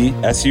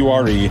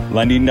HOMESURE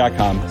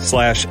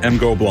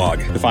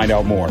lending.com/MGOblog to find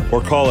out more.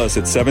 Or call us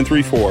at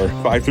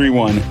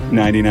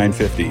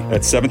 734-531-9950.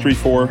 That's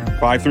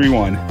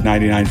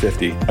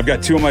 734-531-9950. I've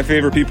got two of my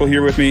favorite people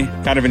here with me,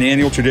 kind of an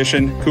annual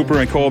tradition, Cooper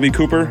and Colby.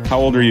 Cooper, how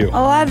old are you?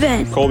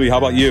 11. Colby, how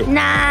about you?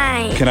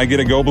 9. Can I get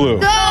a Go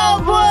Blue?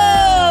 Go Blue!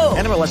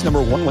 NMLS number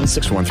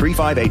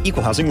 116135,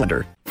 Equal Housing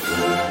Lender.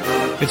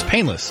 It's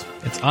painless.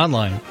 It's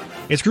online.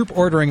 It's group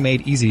ordering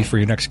made easy for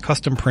your next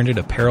custom printed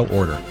apparel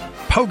order.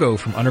 Pogo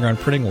from Underground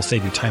Printing will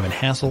save you time and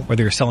hassle,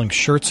 whether you're selling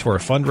shirts for a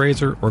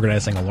fundraiser,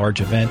 organizing a large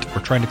event,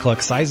 or trying to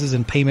collect sizes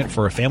and payment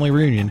for a family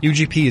reunion.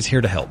 UGP is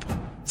here to help.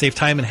 Save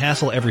time and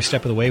hassle every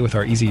step of the way with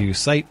our easy-to-use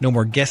site. No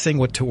more guessing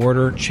what to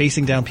order,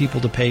 chasing down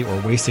people to pay,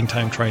 or wasting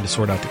time trying to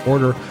sort out the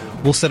order.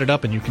 We'll set it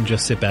up and you can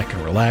just sit back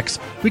and relax.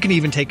 We can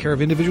even take care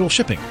of individual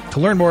shipping. To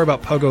learn more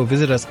about Pogo,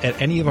 visit us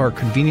at any of our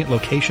convenient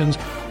locations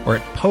or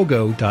at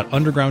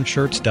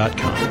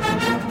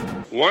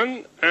pogo.undergroundshirts.com.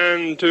 1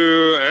 and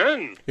 2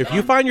 and... If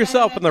you find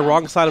yourself on the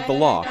wrong side of the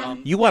law,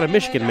 you want a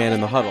Michigan man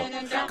in the huddle.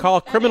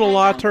 Call criminal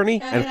law attorney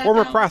and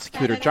former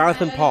prosecutor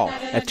Jonathan Paul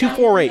at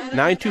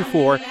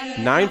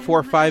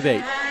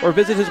 248-924-9458 or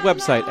visit his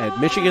website at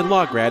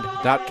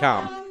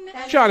michiganlawgrad.com.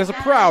 John is a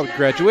proud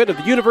graduate of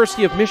the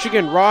University of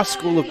Michigan Ross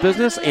School of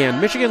Business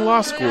and Michigan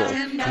Law School,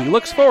 and he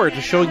looks forward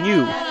to showing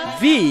you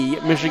the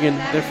Michigan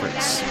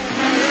difference.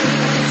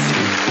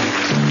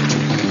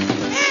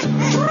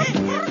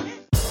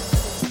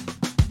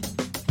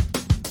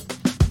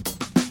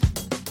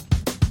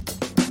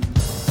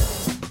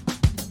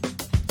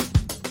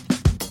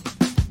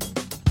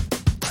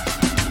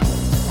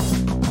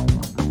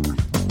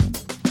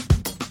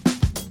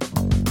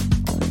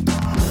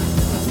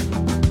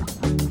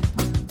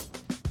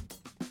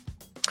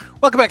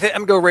 Welcome back to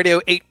MGO Radio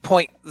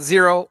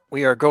 8.0.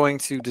 We are going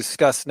to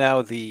discuss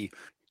now the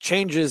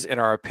changes in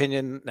our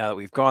opinion now that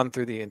we've gone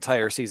through the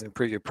entire season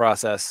preview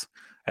process,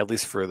 at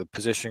least for the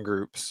position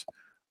groups.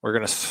 We're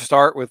going to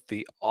start with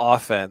the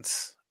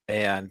offense.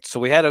 And so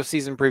we had a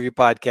season preview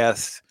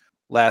podcast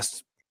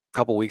last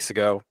couple weeks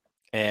ago,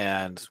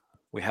 and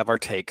we have our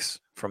takes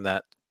from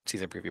that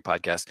season preview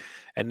podcast.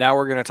 And now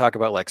we're going to talk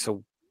about,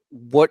 so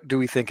what do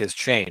we think has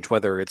changed,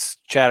 whether it's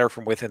chatter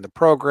from within the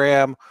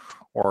program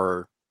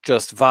or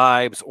just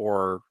vibes,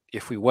 or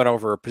if we went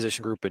over a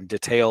position group in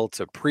detail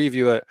to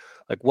preview it,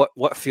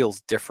 what feels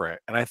different.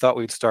 And I thought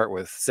we'd start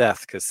with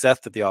Seth, because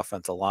Seth did the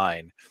offensive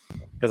line,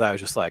 because I was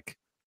just like,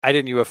 I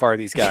didn't UFR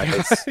these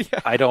guys.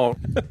 Yeah. I don't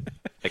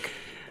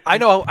I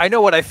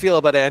know what I feel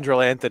about Andrew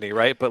Anthony,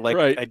 right? But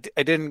right.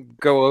 I didn't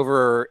go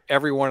over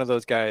every one of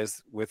those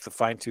guys with the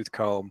fine-tooth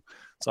comb,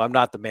 so I'm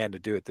not the man to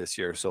do it this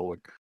year. So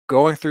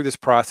going through this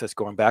process,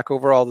 going back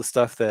over all the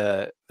stuff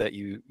that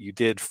you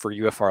did for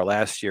UFR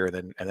last year,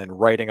 and then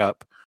writing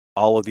up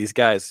all of these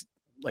guys,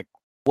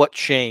 what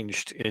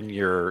changed in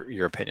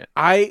your opinion?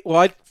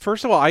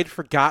 First of all, I'd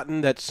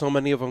forgotten that so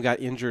many of them got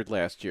injured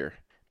last year.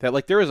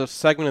 That there was a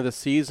segment of the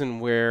season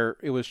where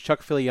it was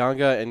Chuck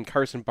Filianga and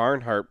Carson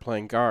Barnhart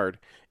playing guard,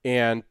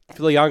 and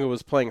Filianga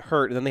was playing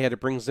hurt, and then they had to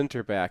bring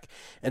Zinter back,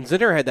 and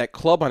Zinter had that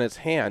club on his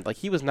hand.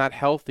 He was not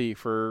healthy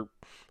for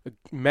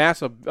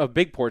a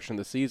big portion of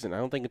the season. I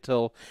don't think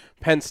until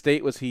Penn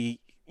State was he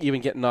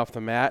even getting off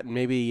the mat, and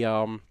maybe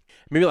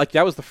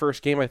that was the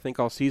first game I think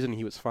all season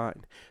he was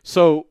fine.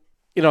 So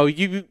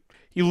you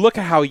look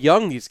at how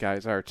young these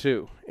guys are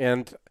too,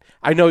 and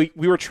I know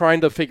we were trying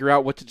to figure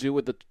out what to do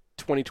with the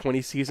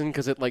 2020 season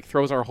because it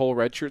throws our whole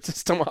redshirt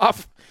system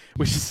off,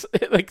 which is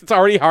it's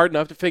already hard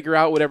enough to figure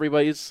out what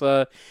everybody's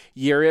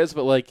year is,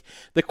 but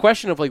the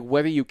question of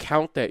whether you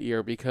count that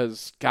year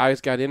because guys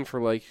got in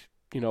for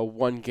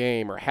one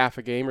game or half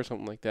a game or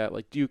something like that.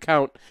 Do you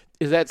count,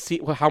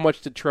 how much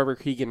did Trevor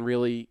Keegan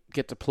really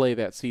get to play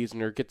that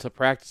season or get to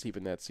practice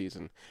even that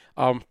season?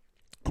 But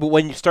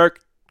when you start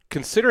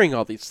considering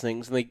all these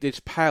things and they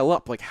just pile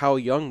up, how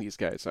young these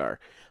guys are.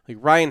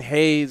 Ryan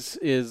Hayes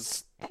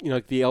is,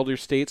 the elder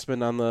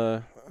statesman on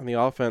the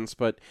offense,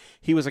 but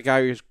he was a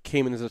guy who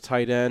came in as a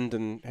tight end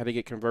and had to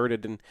get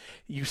converted. And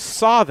you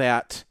saw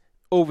that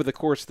over the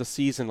course of the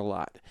season a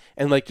lot.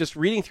 And just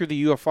reading through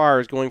the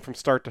UFRs going from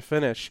start to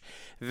finish,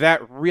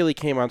 that really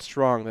came on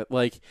strong. That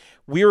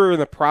we were in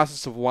the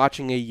process of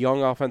watching a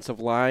young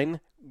offensive line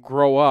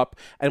grow up,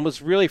 and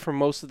was really for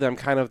most of them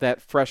kind of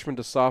that freshman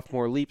to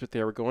sophomore leap that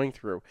they were going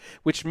through,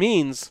 which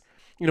means,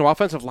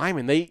 offensive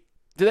linemen, they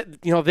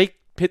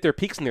hit their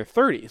peaks in their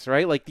 30s,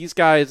 right? These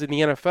guys in the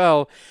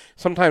NFL,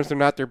 sometimes they're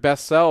not their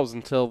best selves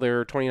until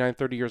they're 29,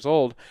 30 years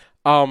old.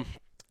 And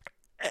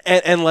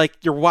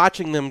you're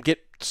watching them get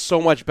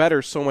so much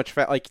better, so much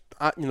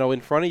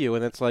in front of you.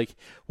 And it's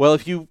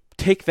if you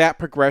take that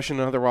progression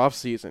another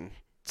offseason,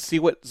 see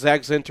what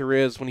Zach Zinter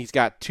is when he's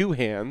got two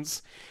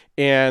hands,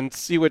 and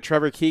see what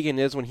Trevor Keegan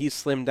is when he's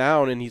slimmed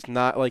down and he's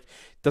not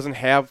doesn't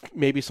have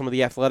maybe some of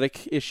the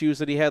athletic issues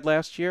that he had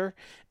last year,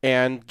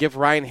 and give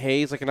Ryan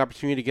Hayes an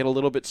opportunity to get a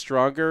little bit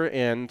stronger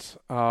and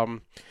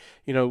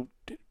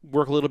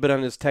work a little bit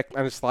on his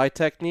slide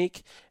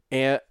technique,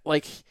 and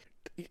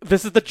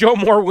this is the Joe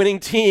Moore winning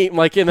team,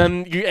 and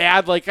then you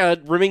add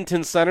a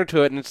Remington center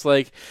to it, and it's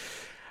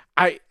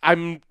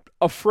I'm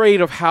afraid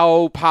of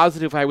how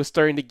positive I was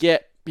starting to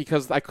get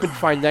because I couldn't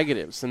find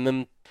negatives. And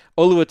then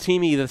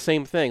Oluwatimi, the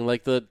same thing.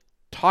 The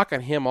talk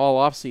on him all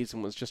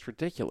offseason was just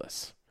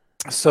ridiculous.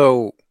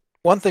 So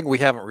one thing we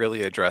haven't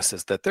really addressed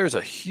is that there's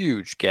a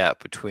huge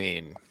gap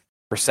between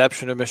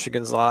perception of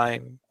Michigan's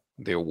line,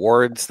 the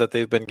awards that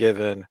they've been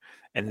given,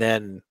 and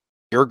then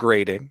your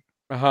grading.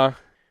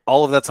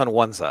 All of that's on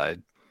one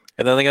side.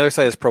 And then the other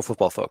side is Pro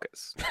Football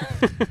Focus,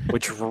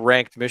 which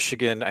ranked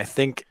Michigan, I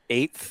think,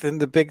 8th in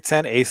the Big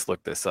Ten. Ace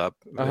looked this up.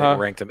 They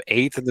ranked them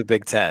 8th in the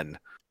Big Ten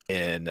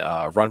in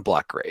run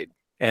block grade.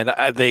 And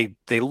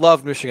they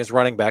love Michigan's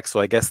running back, so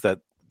I guess that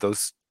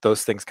those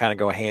things kind of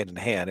go hand in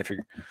hand. If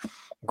you're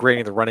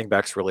grading the running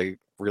backs really,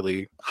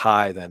 really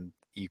high, then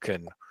you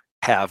can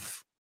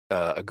have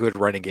a good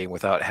running game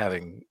without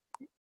having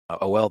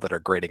OL that are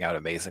grading out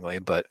amazingly.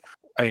 But,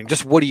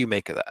 just what do you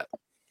make of that?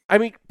 I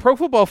mean, Pro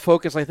Football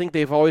Focus, I think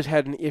they've always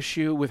had an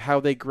issue with how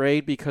they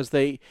grade because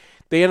they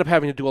end up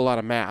having to do a lot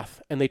of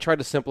math, and they try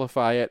to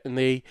simplify it, and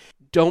they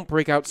don't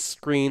break out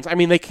screens. I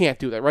mean, they can't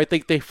do that, right?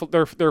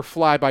 They're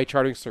fly-by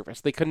charting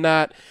service. They could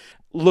not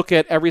look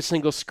at every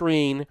single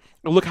screen,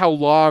 look how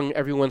long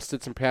everyone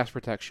sits in pass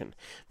protection.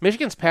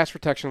 Michigan's pass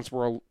protections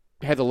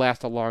had to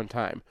last a long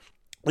time.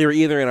 They were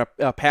either in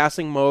a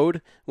passing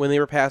mode when they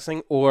were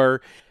passing,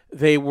 or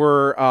they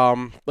were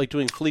like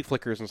doing flea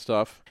flickers and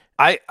stuff.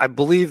 I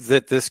believe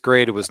that this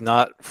grade was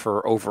not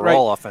for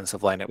overall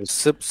offensive line. It was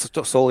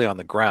solely on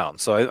the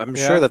ground. So I'm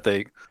sure that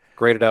they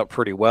graded out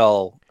pretty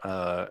well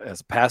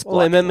as pass blocking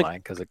line. And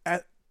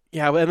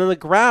then the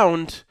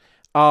ground,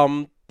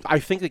 I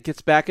think it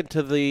gets back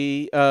into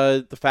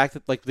the fact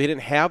that like they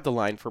didn't have the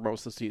line for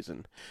most of the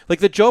season. Like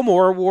the Joe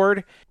Moore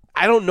Award,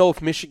 I don't know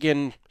if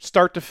Michigan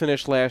start to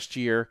finish last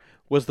year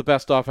was the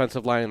best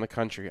offensive line in the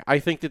country. I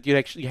think that you'd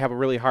actually have a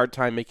really hard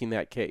time making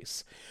that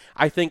case.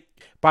 I think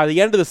by the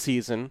end of the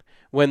season,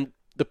 when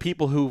the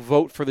people who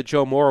vote for the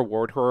Joe Moore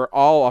Award, who are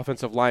all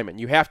offensive linemen,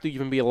 you have to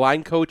even be a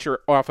line coach or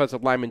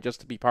offensive lineman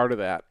just to be part of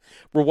that.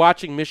 We're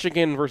watching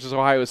Michigan versus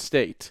Ohio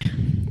State.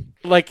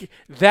 Like,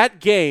 that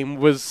game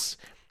was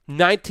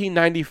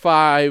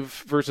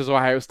 1995 versus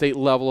Ohio State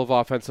level of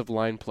offensive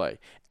line play.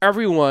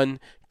 Everyone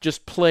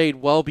just played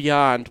well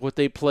beyond what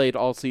they played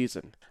all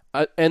season.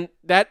 And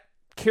that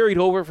carried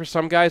over for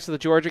some guys to the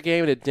Georgia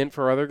game, and it didn't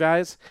for other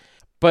guys,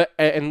 but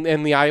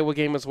and the Iowa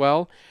game as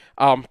well.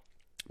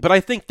 But I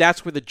think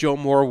that's where the Joe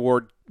Moore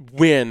Award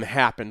win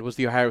happened, was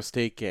the Ohio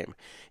State game.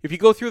 If you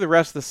go through the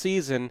rest of the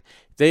season,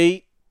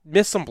 they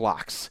missed some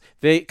blocks.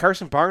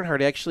 Carson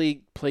Barnhart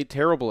actually played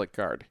terrible at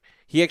guard.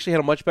 He actually had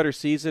a much better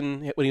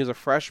season when he was a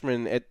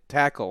freshman at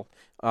tackle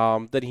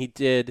than he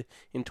did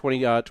in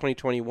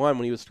 2021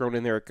 when he was thrown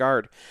in there at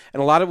guard.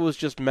 And a lot of it was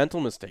just mental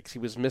mistakes. He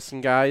was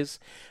missing guys.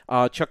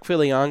 Chuck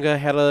Filianga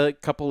had a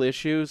couple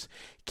issues.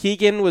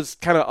 Keegan was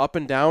kind of up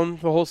and down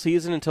the whole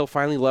season until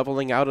finally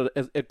leveling out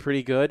at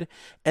pretty good.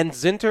 And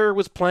Zinter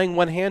was playing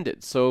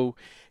one-handed. So,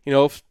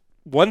 if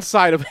one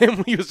side of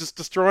him, he was just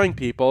destroying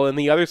people, and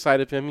the other side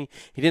of him,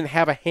 he didn't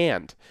have a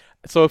hand.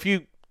 So if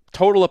you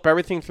total up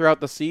everything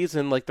throughout the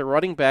season, like the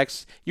running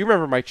backs, you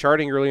remember my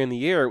charting earlier in the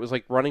year, it was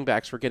like running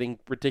backs were getting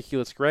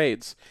ridiculous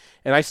grades.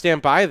 And I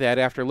stand by that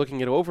after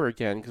looking it over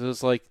again, because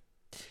it's like,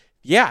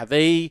 yeah,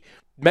 they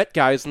met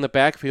guys in the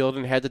backfield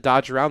and had to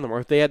dodge around them, or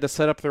if they had to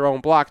set up their own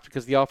blocks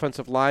because the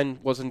offensive line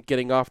wasn't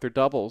getting off their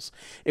doubles.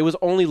 It was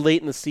only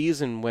late in the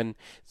season when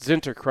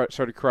Zinter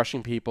started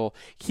crushing people.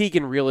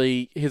 Keegan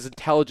his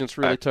intelligence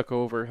really took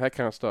over, that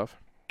kind of stuff.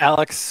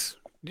 Alex,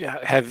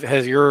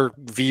 has your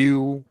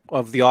view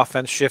of the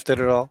offense shifted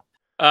at all?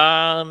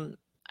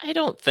 I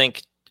don't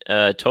think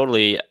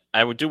totally.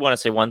 I do want to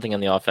say one thing on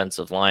the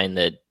offensive line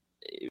that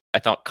I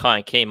thought kind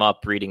of came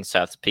up reading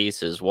Seth's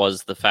pieces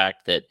was the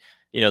fact that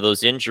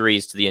those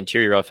injuries to the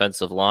interior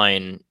offensive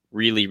line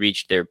really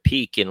reached their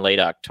peak in late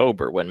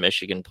October when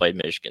Michigan played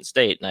Michigan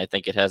State. And I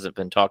think it hasn't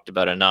been talked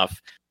about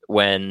enough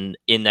when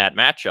in that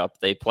matchup,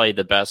 they play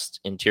the best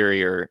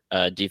interior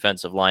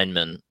defensive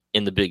lineman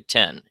in the Big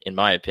Ten, in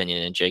my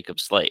opinion, in Jacob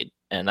Slade.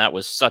 And that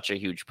was such a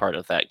huge part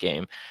of that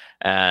game.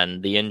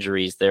 And the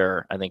injuries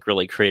there, I think,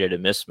 really created a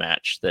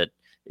mismatch that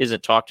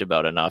isn't talked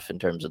about enough in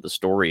terms of the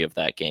story of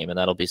that game. And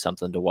that'll be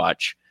something to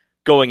watch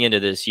going into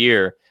this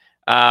year.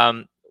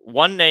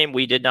 One name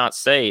we did not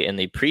say in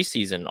the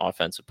preseason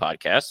offensive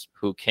podcast,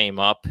 who came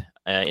up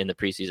in the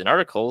preseason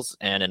articles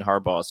and in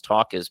Harbaugh's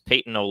talk, is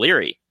Peyton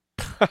O'Leary.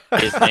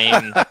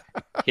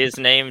 His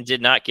name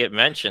did not get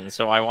mentioned,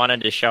 so I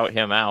wanted to shout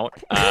him out.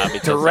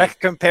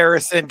 Direct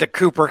comparison to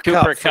Cooper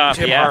Kupp from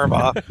Jim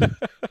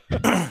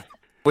Harbaugh,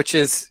 which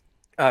is,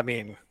 I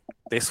mean,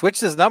 they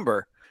switched his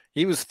number.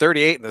 He was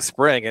 38 in the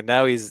spring, and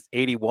now he's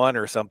 81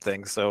 or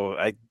something. So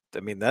I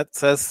mean, that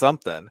says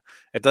something.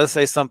 It does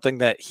say something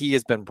that he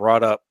has been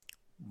brought up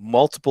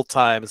multiple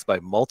times by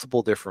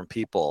multiple different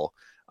people.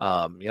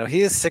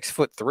 He is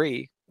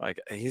 6'3". Like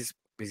he's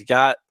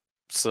got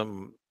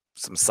some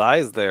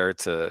size there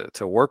to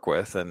work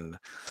with. And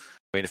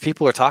I mean, if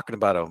people are talking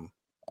about him,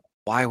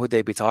 why would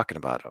they be talking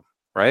about him?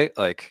 Right?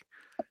 Like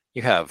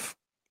you have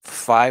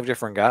 5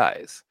 different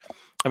guys.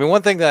 I mean,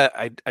 one thing that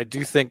I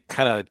do think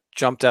kind of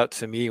jumped out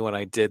to me when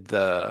I did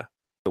the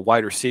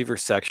wide receiver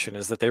section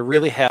is that they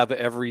really have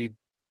every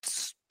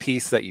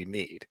piece that you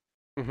need.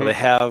 Mm-hmm.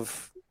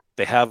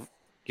 They have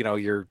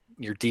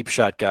your deep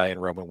shot guy in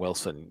Roman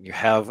Wilson. You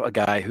have a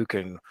guy who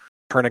can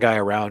turn a guy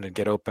around and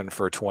get open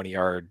for a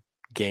 20-yard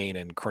gain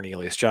in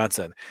Cornelius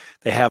Johnson.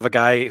 They have a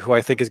guy who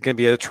I think is going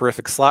to be a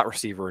terrific slot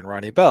receiver in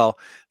Ronnie Bell.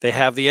 They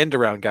have the end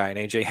around guy in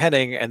AJ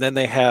Henning, and then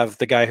they have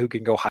the guy who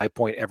can go high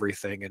point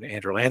everything in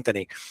Andrew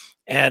Anthony.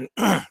 And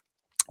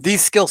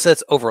these skill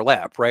sets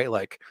overlap, right?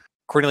 Like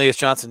Cornelius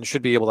Johnson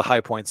should be able to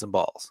high point some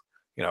balls.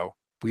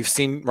 We've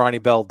seen Ronnie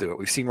Bell do it.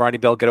 We've seen Ronnie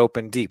Bell get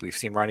open deep. We've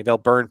seen Ronnie Bell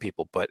burn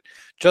people. But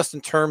just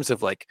in terms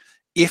of like,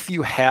 if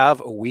you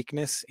have a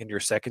weakness in your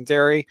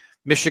secondary,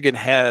 Michigan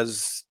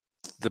has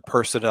the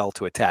personnel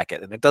to attack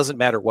it. And it doesn't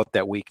matter what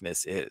that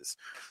weakness is.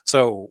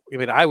 So, I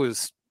mean, I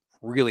was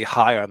really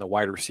high on the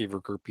wide receiver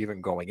group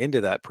even going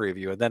into that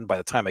preview. And then by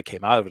the time I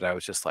came out of it, I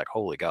was just like,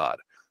 holy God,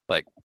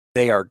 like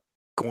they are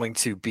going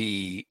to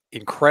be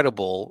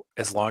incredible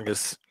as long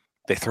as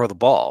they throw the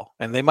ball.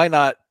 And they might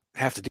not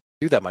have to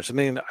do that much. I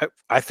mean,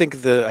 I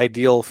think the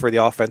ideal for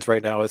the offense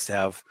right now is to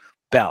have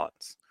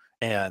balance.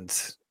 And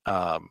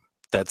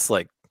that's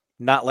like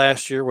not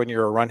last year when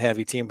you're a run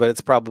heavy team, but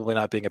it's probably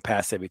not being a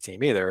pass heavy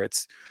team either.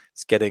 It's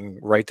getting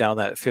right down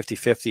that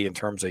 50-50 in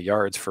terms of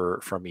yards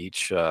from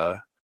each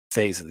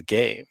phase of the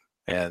game.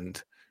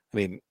 And I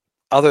mean,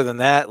 other than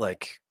that,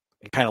 like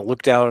you kind of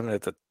look down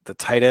at the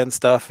tight end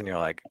stuff and you're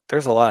like,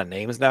 there's a lot of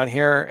names down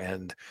here.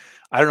 And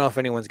I don't know if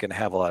anyone's going to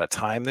have a lot of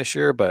time this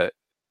year, but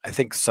I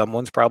think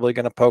someone's probably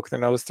going to poke their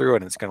nose through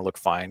and it's going to look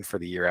fine for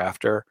the year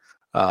after.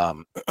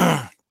 And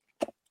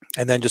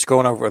then just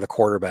going over the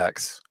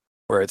quarterbacks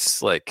where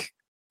it's like,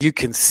 you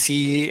can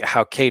see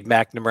how Cade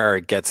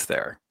McNamara gets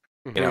there.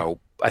 Mm-hmm. You know,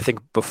 I think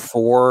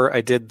before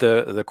I did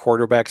the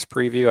quarterbacks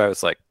preview, I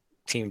was like,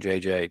 Team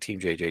JJ, Team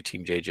JJ,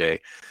 Team JJ.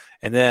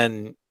 And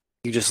then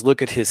you just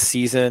look at his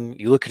season,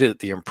 you look at it,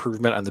 the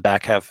improvement on the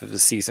back half of the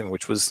season,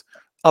 which was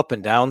up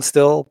and down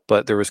still,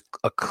 but there was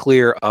a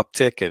clear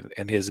uptick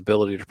in his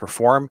ability to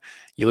perform.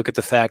 You look at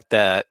the fact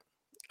that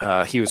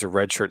he was a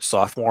redshirt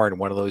sophomore, and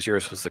one of those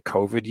years was the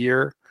COVID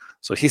year.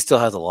 So he still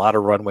has a lot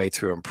of runway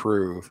to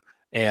improve.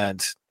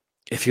 And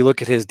if you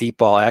look at his deep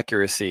ball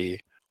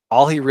accuracy,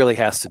 all he really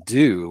has to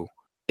do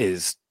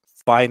is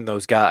find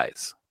those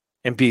guys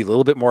and be a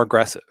little bit more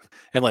aggressive,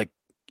 and like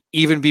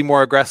even be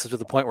more aggressive to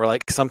the point where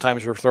like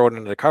sometimes you're throwing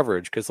into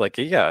coverage because like,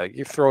 yeah,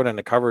 you're throwing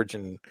into coverage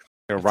and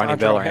Ronnie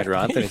Bell or Andrew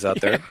Anthony's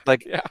out there.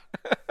 Like,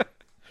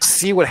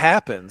 see what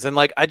happens. And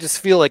like, I just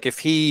feel like if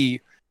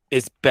he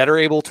is better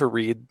able to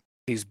read,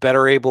 he's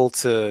better able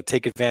to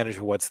take advantage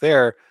of what's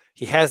there.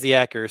 He has the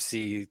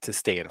accuracy to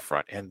stay in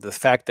front. And the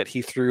fact that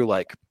he threw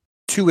like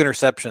 2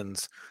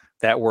 interceptions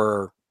that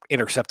were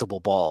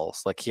interceptable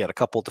balls, like he had a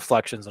couple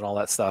deflections and all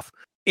that stuff,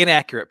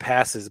 inaccurate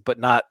passes, but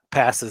not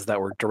passes that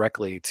were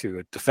directly to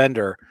a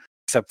defender,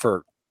 except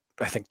for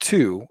I think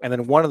 2. And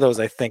then one of those,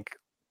 I think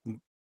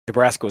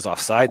Nebraska was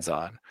offsides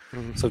on.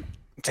 Mm-hmm. So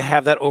to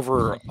have that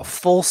over a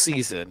full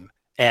season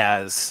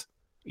as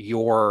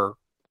your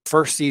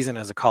first season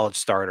as a college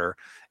starter,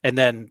 and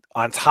then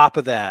on top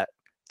of that,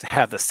 to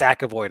have the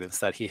sack avoidance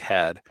that he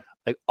had,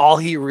 like all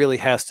he really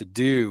has to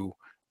do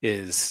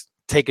is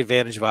take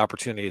advantage of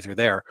opportunities that are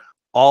there.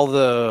 All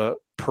the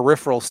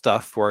peripheral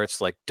stuff where it's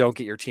like, don't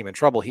get your team in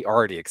trouble, he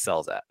already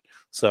excels at.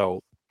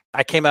 So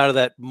I came out of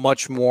that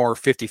much more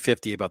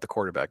 50-50 about the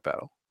quarterback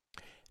battle.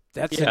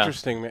 That's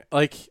interesting, man.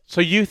 Like,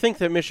 so you think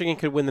that Michigan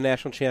could win the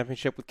national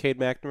championship with Cade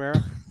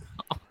McNamara?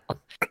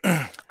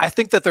 I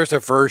think that there's a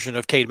version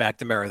of Cade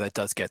McNamara that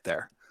does get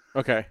there.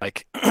 Okay.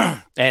 Like,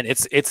 and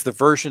it's the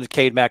version of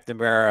Cade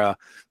McNamara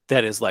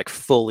that is like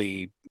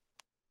fully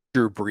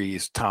Drew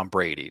Brees, Tom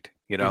Brady,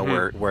 you know,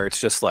 where it's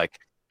just like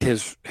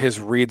his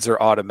reads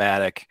are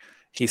automatic.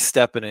 He's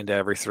stepping into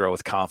every throw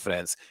with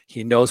confidence.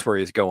 He knows where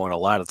he's going a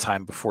lot of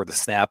time before the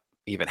snap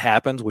even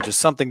happens, which is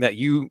something that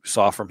you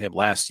saw from him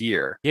last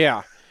year.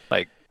 Yeah.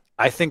 Like,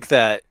 I think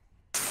that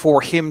for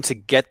him to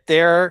get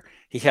there,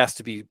 he has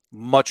to be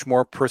much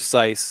more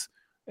precise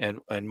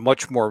and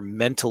much more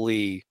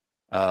mentally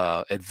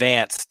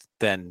advanced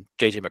than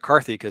JJ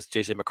McCarthy, because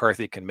JJ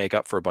McCarthy can make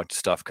up for a bunch of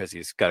stuff because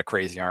he's got a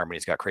crazy arm and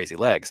he's got crazy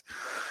legs.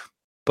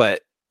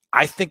 But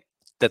I think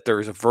that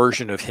there's a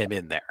version of him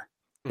in there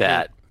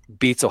that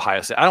beats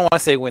Ohio State. I don't want to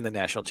say win the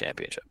national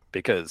championship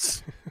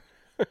because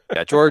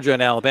Georgia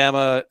and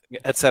Alabama,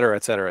 et cetera,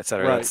 et cetera, et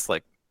cetera. Right. That's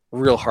like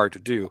real hard to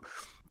do.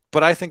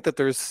 But I think that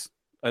there's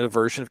a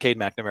version of Cade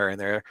McNamara in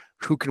there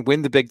who can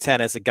win the Big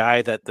Ten as a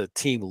guy that the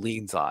team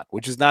leans on,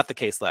 which is not the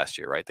case last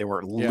year, right? They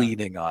weren't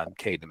leaning on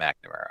Cade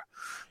McNamara.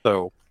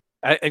 So,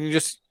 and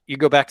you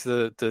go back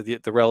to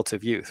the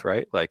relative youth,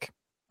 right? Like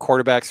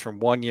quarterbacks from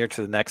one year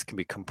to the next can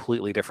be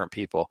completely different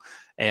people.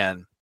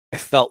 And I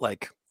felt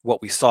like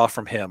what we saw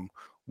from him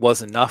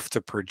was enough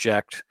to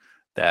project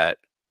that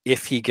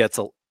if he gets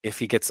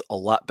a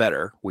lot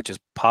better, which is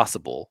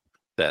possible,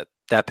 that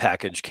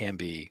package can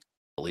be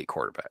elite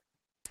quarterback.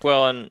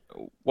 Well, and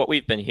what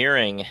we've been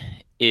hearing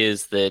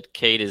is that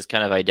Cade has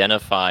kind of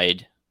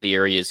identified the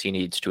areas he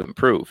needs to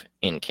improve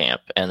in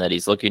camp, and that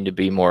he's looking to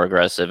be more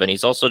aggressive, and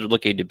he's also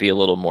looking to be a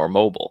little more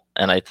mobile.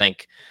 And I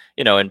think,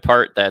 you know, in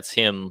part that's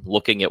him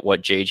looking at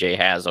what JJ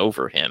has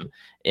over him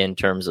in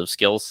terms of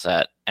skill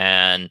set.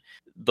 And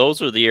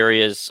those are the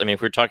areas, I mean,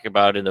 if we're talking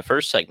about in the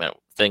first segment,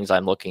 things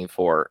I'm looking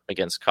for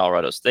against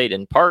Colorado State,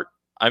 in part,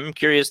 I'm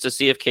curious to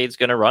see if Cade's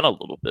going to run a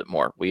little bit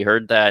more. We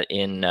heard that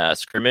in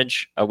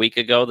scrimmage a week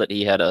ago that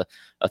he had a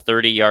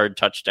 30-yard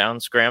touchdown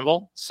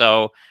scramble.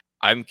 So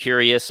I'm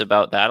curious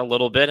about that a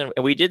little bit.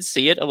 And we did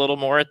see it a little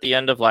more at the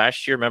end of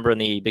last year. Remember in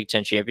the Big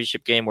Ten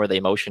championship game where they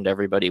motioned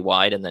everybody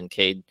wide and then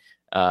Cade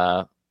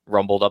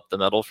rumbled up the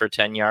middle for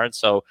 10 yards.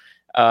 So,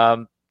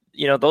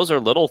 you know, those are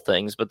little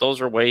things, but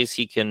those are ways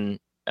he can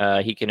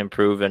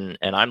improve, and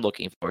I'm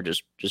looking for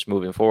just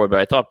moving forward. But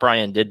I thought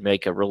Brian did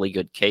make a really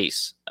good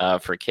case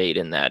for Cade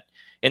in that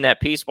in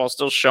that piece while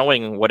still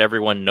showing what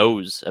everyone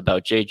knows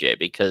about JJ,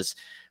 because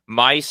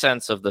my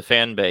sense of the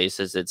fan base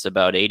is it's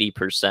about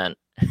 80%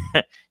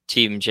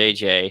 Team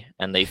JJ,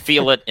 and they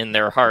feel it in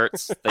their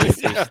hearts. They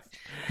see the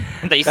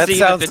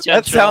potential.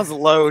 That sounds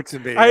low to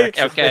me.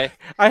 Okay.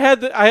 I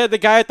had the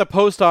guy at the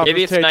post office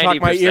Maybe it's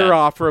talk my 90%. ear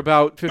off for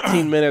about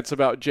 15 minutes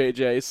about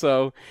JJ,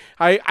 so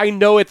I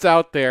know it's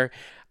out there.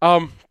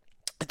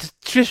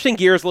 Shifting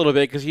gears a little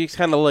bit because you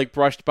kind of like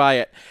brushed by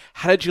it.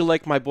 How did you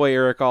like my boy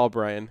Eric All,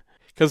 Brian?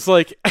 Because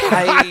like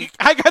I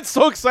got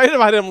so excited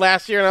about him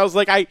last year, and I was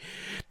like,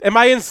 am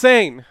I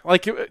insane?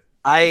 Like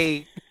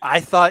I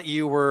thought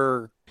you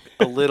were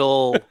a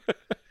little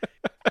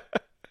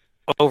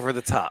over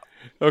the top.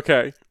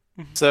 Okay.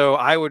 So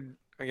I would,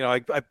 I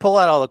pull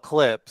out all the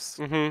clips,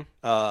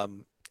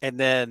 Mm-hmm. and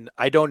then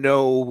I don't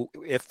know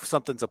if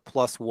something's a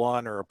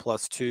 +1 or a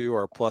 +2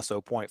 or a plus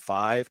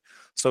 0.5.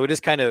 So it is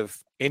kind of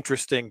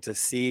interesting to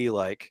see,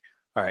 like,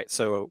 all right,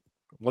 so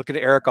looking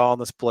at Eric All on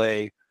this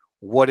play,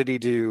 what did he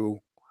do?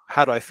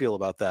 How do I feel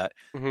about that?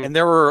 Mm-hmm. And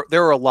there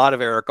were a lot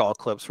of Eric All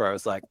clips where I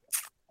was like,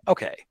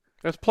 okay.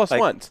 There's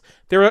 +1s.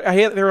 There were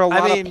a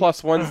lot of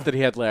 +1s that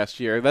he had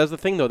last year. That's the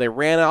thing, though. They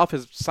ran off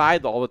his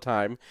side all the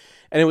time,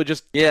 and it would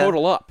just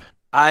total up.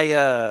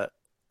 I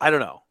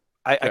don't know.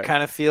 I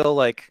kind of feel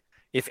like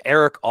if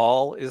Eric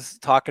All is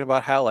talking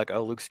about how like,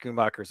 oh, Luke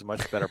Schoonmaker is a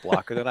much better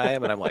blocker than I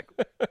am, and I'm like,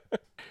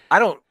 I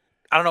don't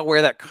know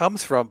where that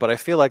comes from, but I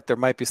feel like there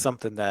might be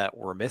something that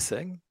we're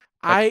missing.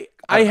 I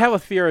have a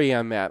theory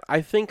on that.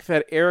 I think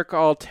that Eric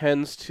All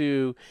tends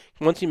to,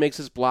 once he makes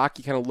his block,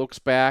 he kind of looks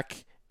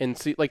back and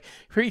see, like,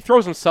 he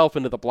throws himself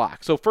into the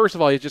block. So first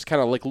of all, he's just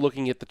kind of like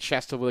looking at the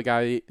chest of the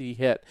guy he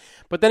hit.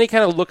 But then he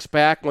kind of looks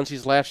back once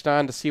he's latched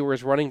on to see where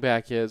his running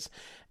back is.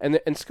 And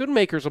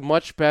Schoonmaker's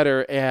much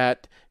better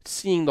at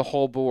seeing the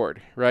whole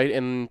board, right?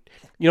 And,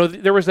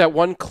 there was that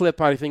one clip,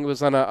 I think it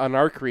was on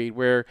Arc Read,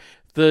 where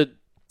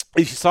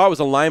you saw it was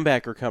a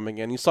linebacker coming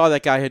in. You saw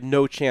that guy had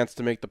no chance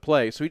to make the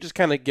play. So he just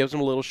kind of gives him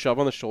a little shove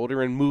on the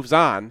shoulder and moves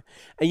on.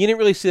 And you didn't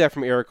really see that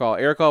from Eric All.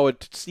 Eric All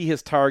would see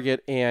his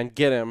target and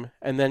get him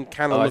and then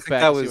kind of look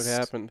back and see what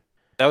happened.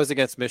 That was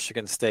against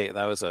Michigan State.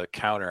 That was a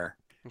counter.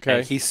 Okay.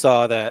 And he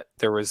saw that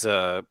there was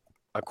a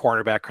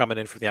cornerback coming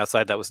in from the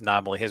outside that was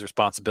nominally his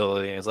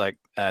responsibility. And he was like,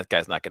 that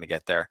guy's not going to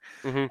get there.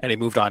 Mm-hmm. And he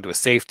moved on to a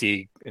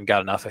safety and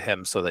got enough of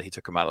him so that he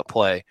took him out of the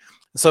play.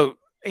 So,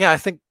 yeah, I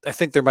think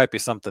there might be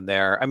something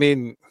there. I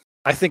mean,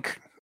 I think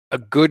a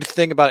good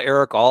thing about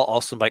Eric All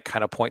also might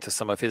kind of point to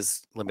some of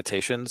his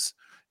limitations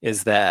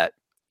is that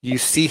you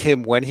see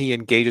him when he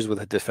engages with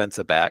a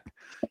defensive back,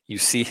 you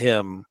see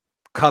him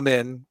come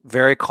in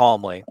very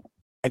calmly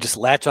and just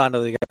latch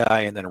onto the guy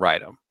and then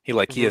ride him.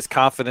 He has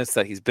confidence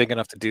that he's big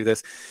enough to do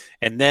this.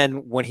 And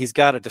then when he's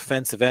got a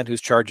defensive end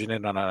who's charging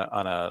in on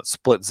a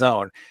split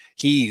zone,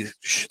 he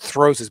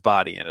throws his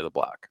body into the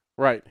block.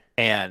 Right.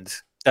 And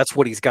that's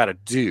what he's got to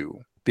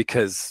do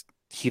because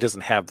he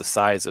doesn't have the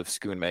size of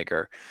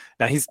Schoonmaker.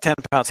 Now he's 10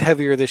 pounds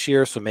heavier this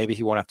year, so maybe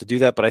he won't have to do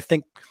that. But I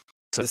think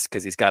just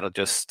because he's got to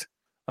just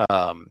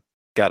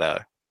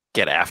gotta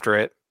get after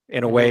it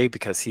in a way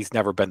because he's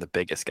never been the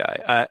biggest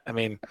guy. I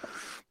mean,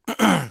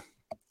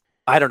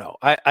 I don't know.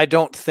 I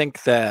don't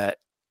think that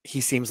he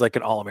seems like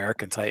an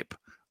All-American type,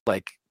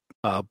 like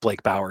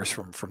Blake Bowers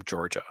from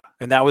Georgia.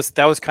 And that was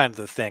kind of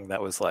the thing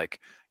that was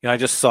like, I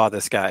just saw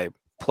this guy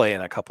play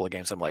in a couple of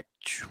games. I'm like,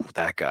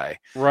 that guy.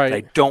 Right. And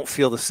I don't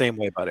feel the same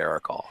way about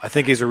Eric All. I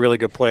think he's a really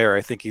good player.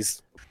 I think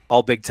he's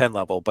all Big Ten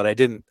level, but I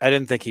didn't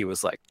think he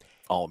was like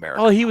All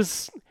American. Well, he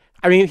was.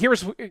 I mean,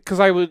 here's because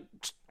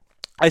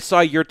I saw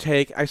your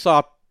take. I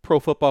saw Pro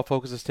Football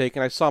Focus's take,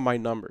 and I saw my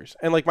numbers,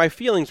 and like my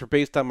feelings were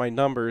based on my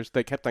numbers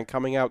that kept on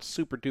coming out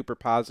super duper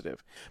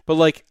positive. But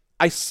like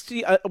I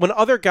see when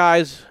other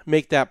guys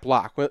make that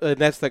block, and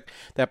that's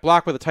that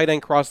block where the tight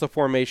end crosses the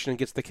formation and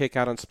gets the kick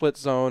out on split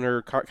zone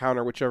or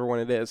counter, whichever one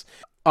it is.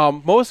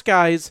 Most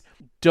guys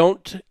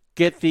don't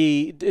get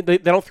they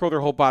don't throw their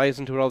whole bodies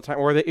into it all the time,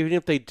 or even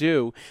if they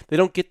do, they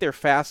don't get there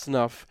fast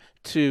enough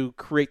to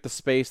create the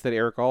space that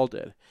Eric All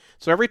did.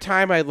 So every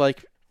time I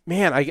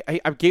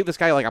gave this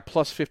guy like a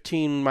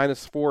 +15,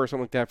 -4 or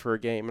something like that for a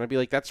game, and I'd be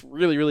like, that's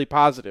really, really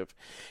positive.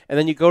 And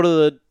then you go to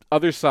the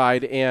other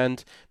side,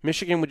 and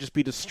Michigan would just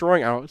be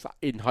destroying. I don't know, it's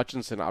Aiden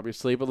Hutchinson,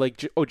 obviously, but like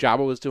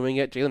Ojabo was doing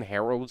it, Jalen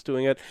Harrell was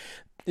doing it.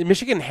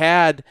 Michigan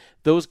had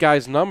those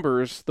guys'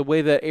 numbers the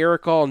way that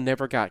Eric All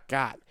never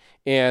got.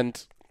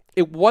 And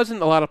it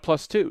wasn't a lot of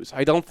 +2s.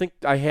 I don't think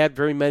I had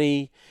very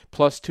many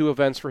 +2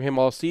 events for him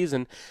all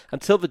season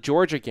until the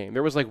Georgia game.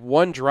 There was like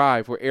one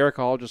drive where Eric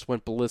All just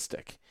went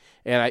ballistic.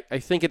 And I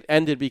think it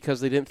ended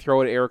because they didn't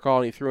throw it at Eric All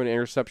and he threw an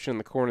interception in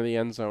the corner of the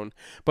end zone.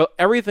 But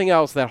everything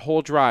else, that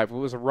whole drive, whether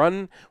it was a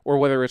run or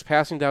whether it was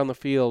passing down the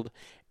field,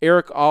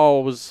 Eric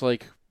All was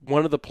like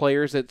one of the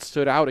players that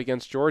stood out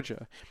against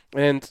Georgia.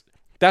 And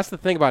that's the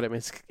thing about him.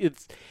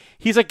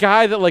 He's a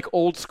guy that like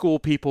old school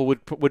people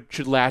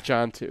should latch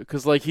onto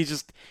because like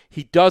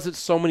he does it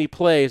so many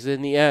plays. And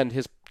in the end,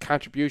 his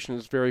contribution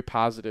is very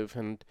positive.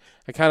 And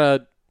I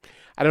don't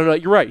know.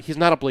 You're right. He's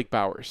not a Blake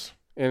Bowers,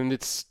 and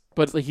it's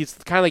But like, he's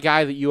the kind of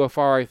guy that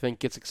UFR, I think,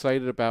 gets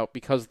excited about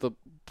because of the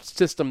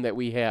system that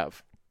we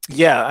have.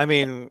 Yeah, I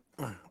mean,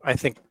 I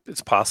think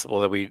it's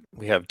possible that we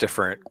have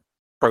different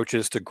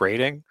approaches to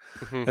grading.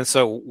 Mhm. And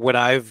so when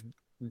I've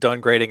done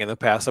grading in the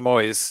past, I'm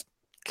always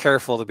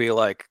careful to be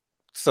like,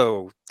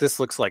 so this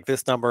looks like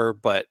this number,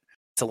 but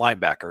it's a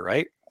linebacker,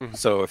 right? Mhm.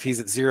 So if he's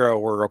at 0,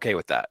 we're okay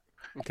with that.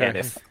 Okay. And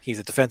if he's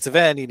a defensive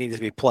end, he needs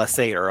to be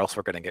 +8 or else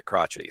we're going to get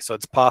crotchety. So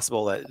it's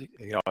possible that,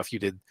 if you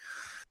did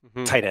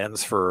Mhm. tight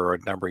ends for a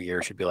number of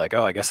years, you'd be like,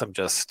 oh, I guess I'm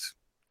just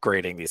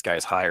grading these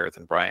guys higher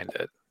than Brian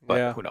did. But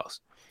Yeah. who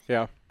knows?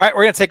 Yeah. All right,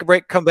 we're going to take a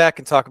break, come back,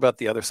 and talk about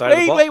the other side of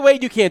the ball.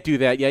 Wait, you can't do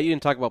that. Yeah, you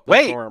didn't talk about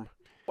Blake Corum.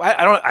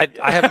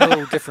 I have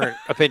no different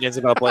opinions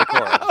about Blake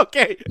Corum.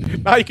 Okay,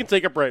 now you can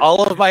take a break.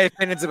 All of my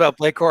opinions about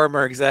Blake Corum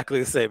are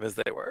exactly the same as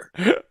they were.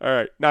 All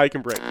right, now you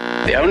can break.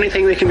 The only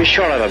thing we can be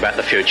sure of about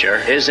the future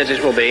is that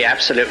it will be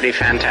absolutely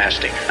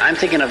fantastic. I'm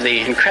thinking of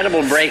the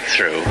incredible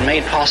breakthrough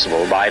made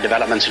possible by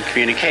developments in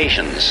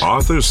communications.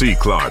 Arthur C.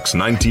 Clarke's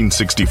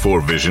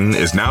 1964 vision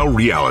is now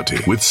reality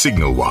with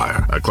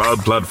SignalWire, a cloud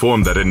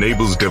platform that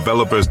enables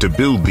developers to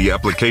build the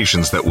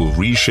applications that will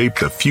reshape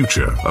the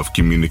future of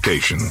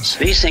communications.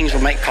 These things will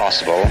make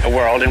possible a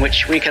world in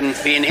which we can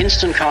be in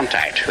instant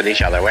contact with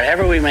each other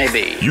wherever we may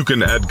be. You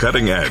can add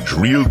cutting-edge,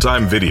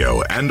 real-time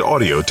video and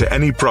audio to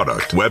any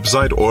product,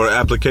 website, or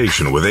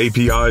application with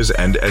APIs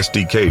and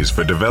SDKs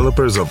for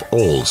developers of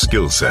all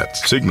skill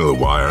sets.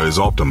 SignalWire is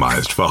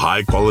optimized for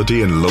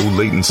high-quality and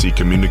low-latency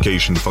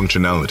communication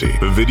functionality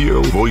for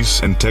video,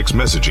 voice, and text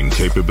messaging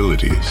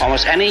capabilities.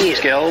 Almost any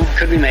skill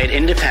could be made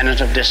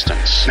independent of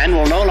distance. Men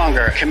will no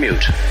longer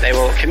commute. They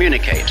will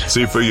communicate.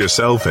 See for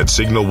yourself at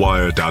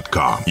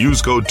signalwire.com.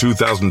 Use code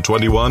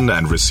 2021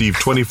 and receive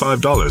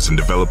 $25 in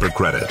developer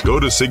credit. Go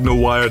to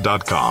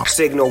signalwire.com.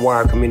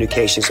 SignalWire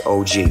Communications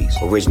OGs,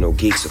 original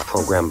geeks of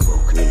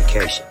programmable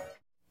communication.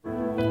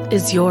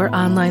 Is your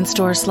online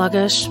store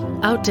sluggish,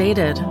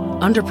 outdated,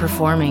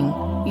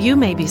 underperforming? You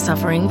may be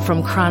suffering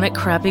from chronic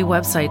crappy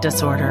website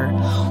disorder.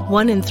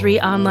 1 in 3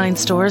 online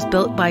stores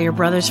built by your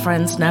brother's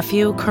friend's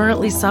nephew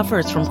currently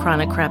suffers from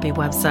chronic crappy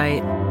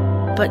website.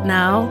 But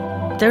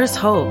now, there's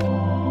hope.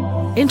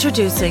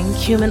 Introducing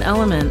Human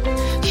Element.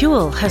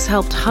 Huel has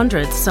helped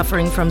hundreds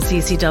suffering from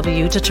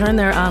CCW to turn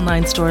their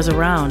online stores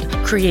around,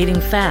 creating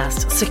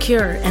fast,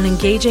 secure, and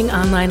engaging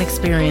online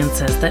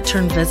experiences that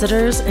turn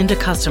visitors into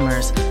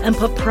customers and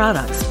put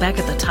products back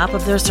at the top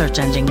of their search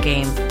engine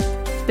game.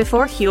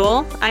 Before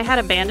Huel, I had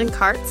abandoned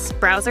carts,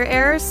 browser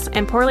errors,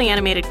 and poorly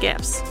animated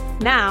GIFs.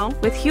 Now,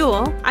 with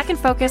Huel, I can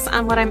focus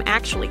on what I'm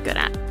actually good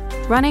at,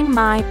 running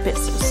my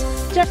business.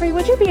 Jeffrey,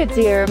 would you be a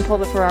deer and pull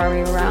the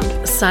Ferrari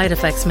around? Side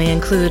effects may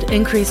include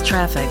increased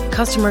traffic,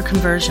 customer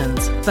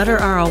conversions, better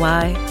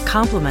ROI,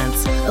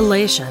 compliments,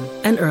 elation,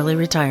 and early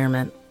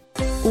retirement.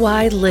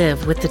 Why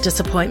live with the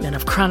disappointment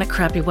of chronic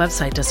crappy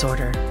website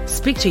disorder?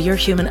 Speak to your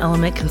Human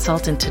Element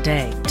consultant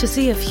today to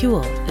see if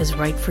Huel is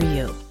right for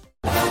you.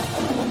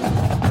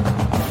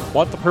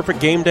 Want the perfect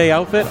game day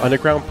outfit?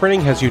 Underground Printing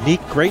has unique,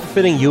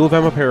 great-fitting U of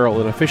M apparel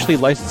and officially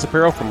licensed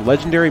apparel from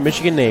legendary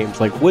Michigan names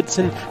like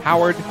Woodson,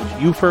 Howard,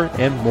 Ufer,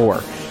 and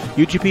more.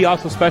 UGP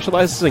also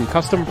specializes in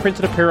custom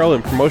printed apparel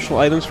and promotional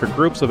items for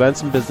groups,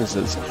 events, and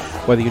businesses.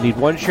 Whether you need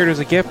 1 shirt as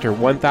a gift or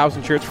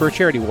 1,000 shirts for a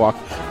charity walk,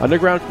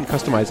 Underground can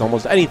customize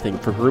almost anything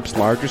for groups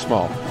large or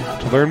small.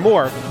 To learn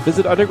more,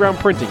 visit Underground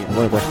Printing at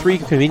one of our 3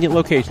 convenient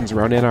locations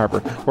around Ann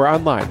Arbor or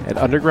online at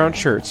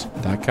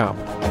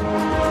undergroundshirts.com.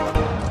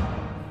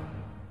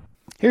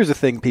 Here's a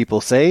thing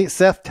people say.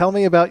 Seth, tell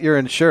me about your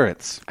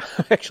insurance.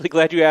 I'm actually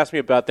glad you asked me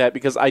about that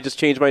because I just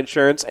changed my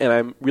insurance and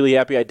I'm really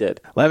happy I did.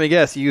 Let me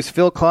guess, you use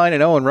Phil Klein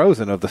and Owen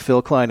Rosen of the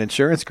Phil Klein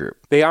Insurance Group.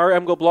 They are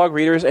MGO blog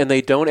readers and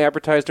they don't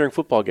advertise during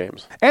football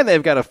games. And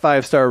they've got a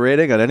 5-star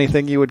rating on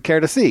anything you would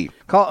care to see.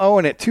 Call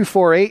Owen at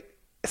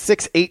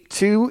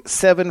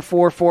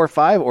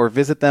 248-682-7445 or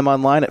visit them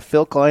online at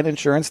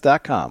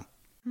philkleininsurance.com.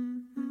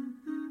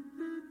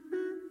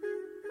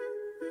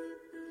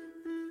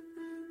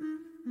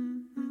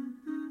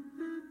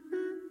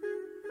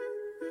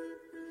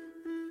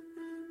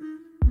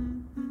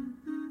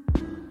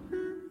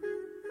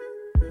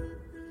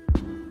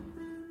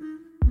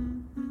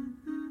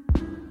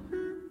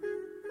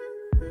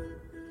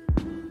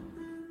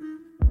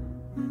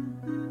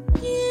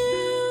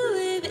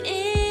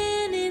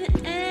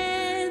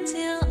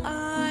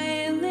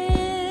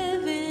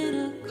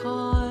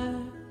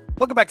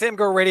 Welcome back to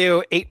MGO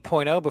Radio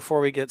 8.0. Before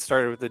we get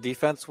started with the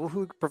defense,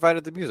 who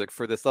provided the music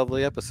for this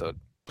lovely episode?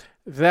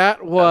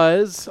 That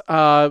was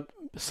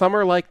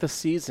Summer Like the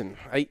Season.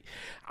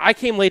 I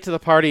came late to the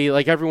party,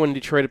 like everyone in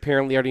Detroit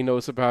apparently already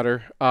knows about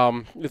her.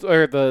 Or it's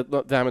a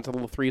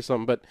little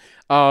threesome, but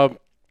I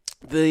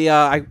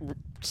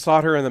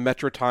saw her in the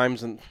Metro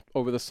Times and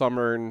over the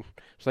summer, and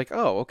was like,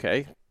 oh,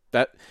 okay.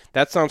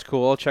 That sounds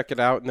cool. I'll check it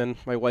out. And then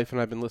my wife and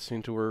I have been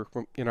listening to her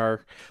in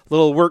our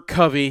little work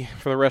covey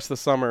for the rest of the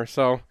summer.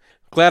 So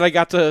glad I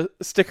got to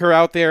stick her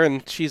out there.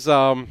 And she's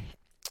I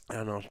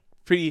don't know,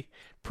 pretty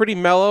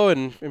mellow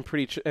and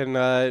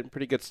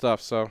pretty good stuff.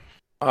 So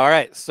all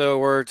right. So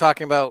we're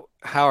talking about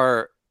how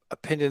our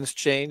opinions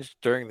changed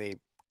during the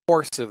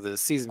course of the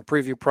season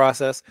preview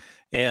process,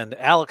 and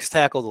Alex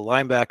tackled the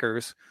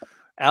linebackers.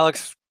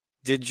 Alex,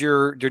 did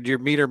your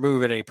meter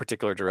move in any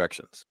particular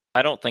directions?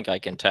 I don't think I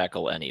can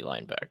tackle any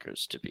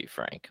linebackers, to be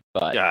frank.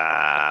 But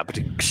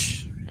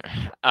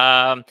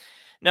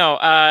no,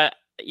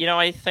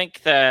 I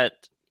think that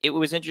it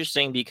was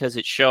interesting because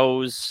it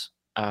shows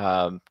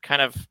kind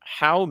of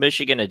how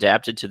Michigan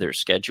adapted to their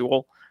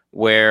schedule,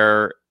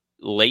 where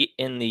late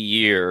in the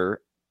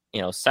year,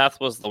 Seth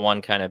was the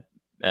one kind of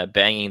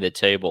banging the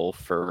table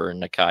for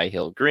Nakai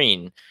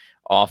Hill-Green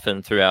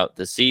often throughout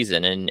the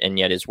season, and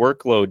yet his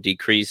workload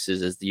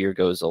decreases as the year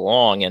goes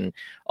along. And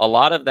a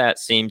lot of that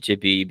seemed to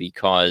be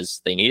because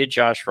they needed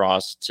Josh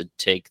Ross to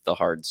take the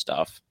hard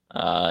stuff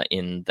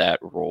in that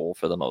role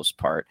for the most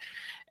part.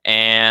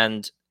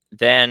 And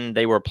then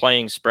they were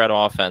playing spread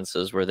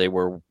offenses where they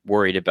were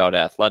worried about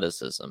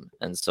athleticism.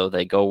 And so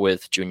they go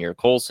with Junior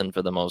Colson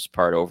for the most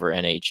part over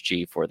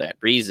NHG for that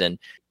reason,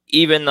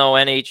 even though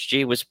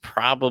NHG was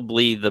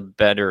probably the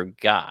better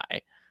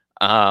guy.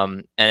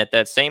 And at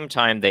that same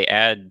time, they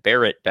add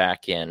Barrett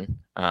back in,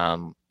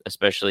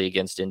 especially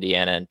against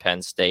Indiana and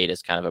Penn State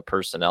as kind of a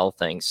personnel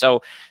thing.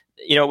 So,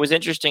 it was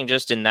interesting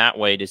just in that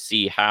way to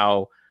see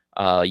how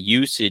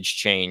usage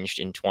changed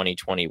in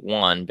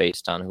 2021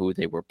 based on who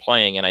they were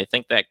playing. And I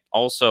think that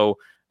also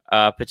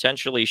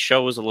potentially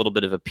shows a little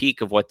bit of a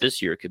peak of what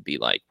this year could be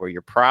like, where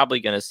you're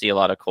probably going to see a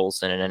lot of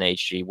Colson and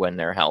NHG when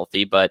they're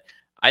healthy. But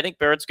I think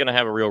Barrett's going to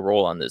have a real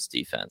role on this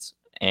defense.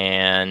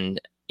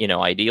 And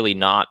ideally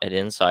not at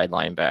inside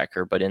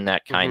linebacker, but in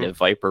that kind of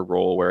Viper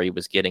role where he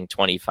was getting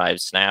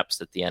 25 snaps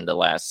at the end of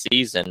last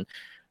season.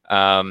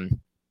 And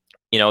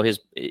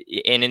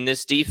in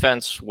this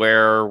defense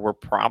where we're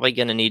probably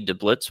going to need to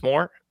blitz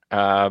more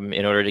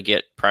in order to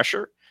get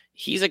pressure,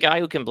 he's a guy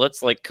who can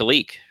blitz like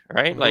Kalik,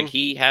 right? Like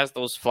he has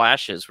those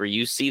flashes where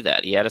you see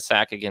that. He had a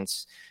sack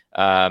against,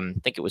 I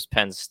think it was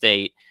Penn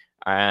State,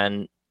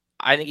 and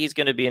I think he's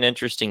going to be an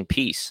interesting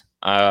piece.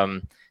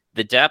 The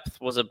depth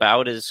was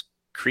about as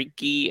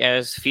creaky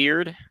as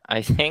feared,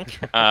 I think.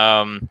 If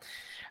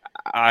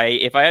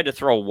I had to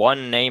throw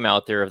one name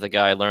out there of the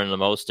guy I learned the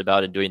most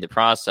about in doing the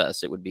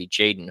process, it would be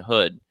Jaden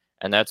Hood.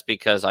 And that's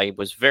because I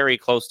was very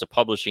close to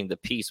publishing the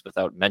piece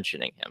without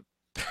mentioning him.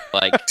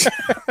 Like,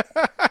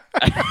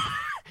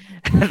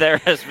 there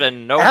has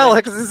been no...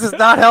 Alex, this is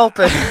not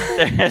helping.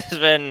 There has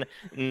been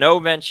no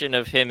mention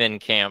of him in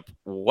camp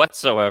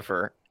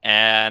whatsoever.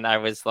 And I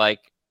was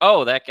like,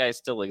 oh, that guy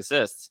still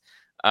exists.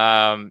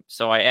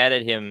 So I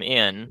added him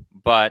in,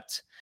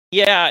 but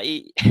yeah,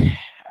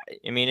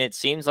 it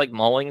seems like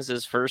Mullings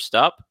is first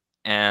up,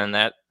 and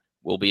that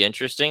will be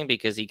interesting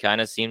because he kind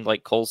of seemed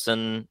like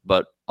Colson,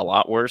 but a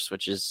lot worse,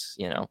 which is,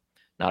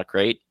 not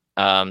great,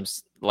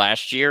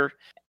 last year.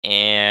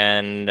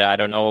 And I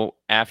don't know,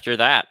 after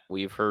that,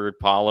 we've heard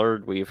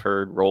Pollard, we've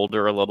heard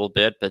Rolder a little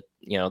bit, but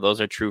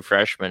those are true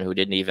freshmen who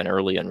didn't even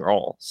early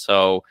enroll.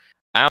 So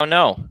I don't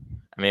know.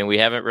 We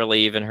haven't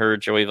really even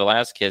heard Joey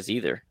Velasquez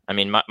either.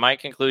 My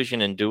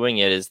conclusion in doing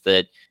it is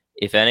that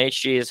if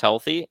NHG is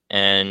healthy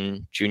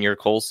and Junior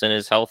Colson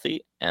is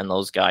healthy and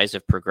those guys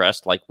have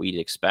progressed like we'd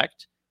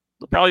expect,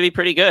 they'll probably be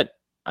pretty good.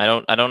 I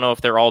don't know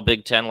if they're all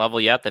Big Ten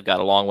level yet. They've got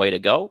a long way to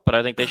go, but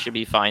I think they should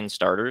be fine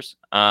starters.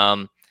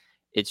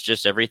 It's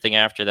just everything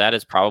after that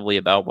is probably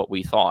about what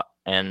we thought.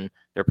 And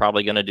they're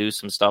probably going to do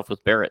some stuff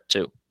with Barrett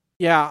too.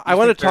 Yeah, I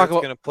want to talk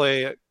about...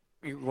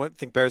 You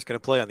think Barrett's going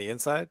to play on the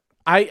inside?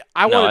 I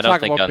want to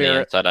talk about on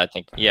Barrett. The inside, I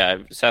think,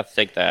 Seth,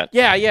 take that.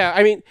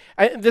 Yeah.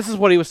 This is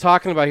what he was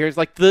talking about here. It's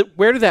like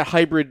where did that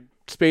hybrid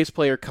space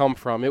player come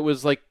from? It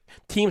was like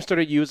teams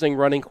started using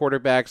running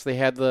quarterbacks. They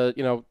had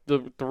the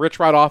Rich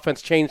Rod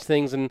offense changed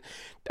things, and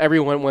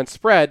everyone went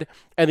spread.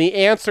 And the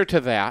answer to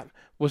that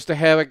was to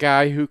have a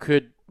guy who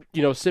could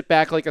sit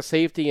back like a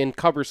safety and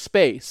cover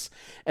space,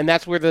 and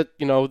that's where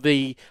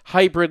the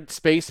hybrid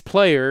space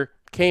player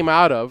came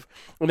out of,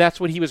 and that's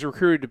what he was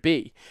recruited to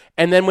be.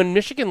 And then when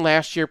Michigan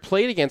last year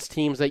played against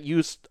teams that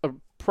used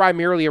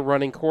primarily a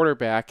running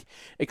quarterback,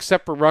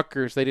 except for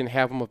Rutgers, they didn't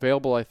have him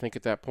available, I think,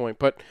 at that point.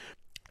 But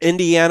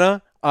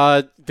Indiana,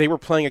 they were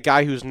playing a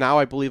guy who's now,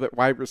 I believe, at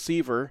wide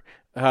receiver,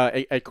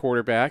 a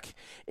quarterback.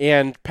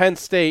 And Penn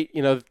State,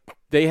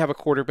 they have a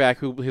quarterback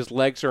who his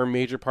legs are a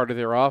major part of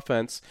their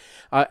offense.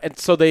 And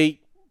so they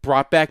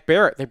brought back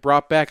Barrett. They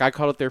brought back, I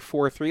called it their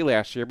 4-3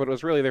 last year, but it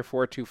was really their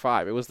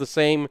 4-2-5. It was the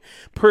same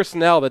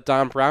personnel that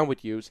Don Brown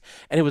would use,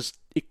 and it was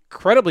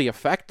incredibly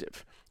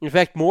effective. In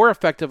fact, more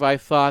effective, I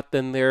thought,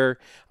 than their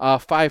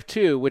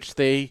 5-2, which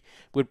they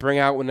would bring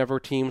out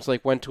whenever teams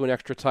went to an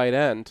extra tight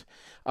end,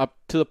 up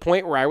to the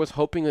point where I was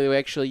hoping they would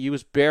actually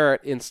use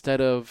Barrett instead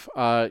of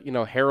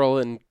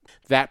Harrell and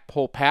that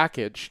whole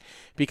package,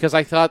 because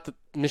I thought that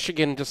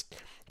Michigan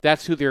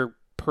that's who their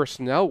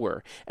personnel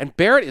were. And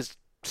Barrett is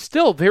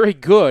still very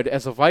good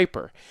as a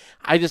Viper.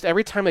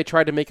 Every time they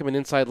tried to make him an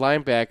inside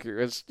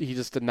linebacker, he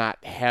just did not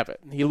have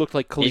it. He looked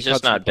like Khalid He's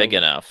just not big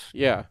enough.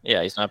 Yeah,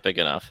 he's not big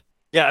enough.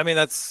 Yeah,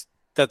 that's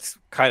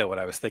kind of what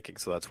I was thinking,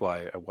 so that's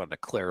why I wanted to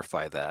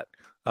clarify that.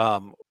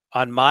 On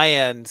my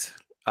end,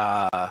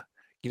 I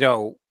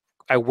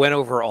I went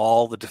over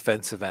all the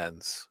defensive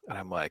ends, and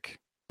I'm like,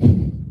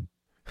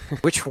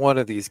 which one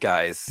of these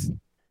guys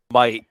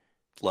might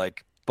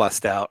like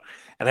bust out?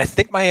 And I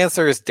think my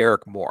answer is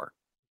Derek Moore.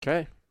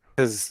 Okay.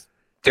 Because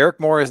Derek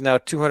Moore is now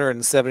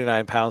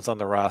 279 pounds on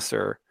the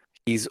roster.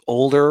 He's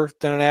older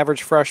than an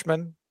average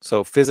freshman,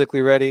 so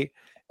physically ready.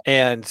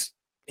 And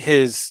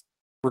his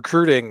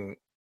recruiting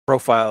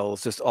profile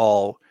is just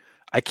all,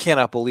 I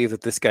cannot believe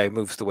that this guy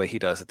moves the way he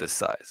does at this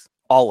size.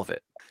 All of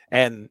it.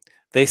 And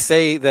they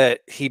say that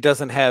he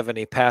doesn't have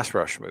any pass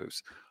rush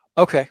moves.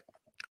 Okay,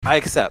 I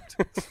accept.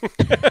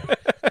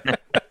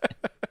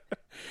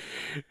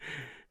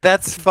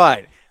 That's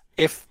fine.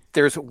 If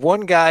there's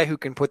one guy who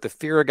can put the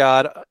fear of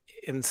God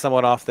in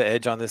someone off the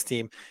edge on this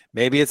team,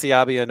 maybe it's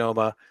Iabi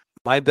Anoma.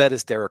 My bet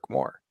is Derek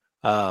Moore.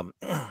 And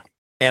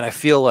I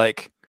feel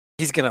like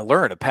he's going to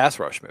learn a pass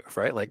rush move,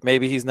 right? Like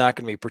maybe he's not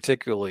going to be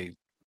particularly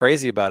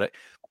crazy about it,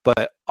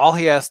 but all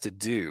he has to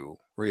do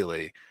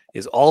really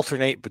is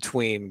alternate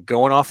between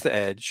going off the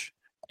edge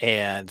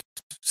and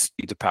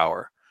speed to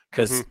power,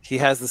 because he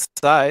has the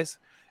size.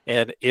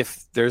 And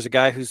if there's a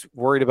guy who's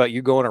worried about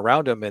you going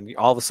around him and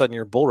all of a sudden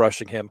you're bull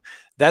rushing him,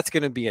 that's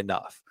going to be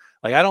enough.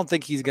 Like, I don't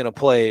think he's going to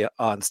play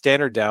on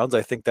standard downs.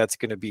 I think that's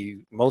going to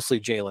be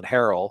mostly Jalen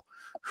Harrell,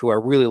 who I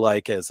really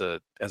like as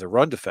a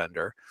run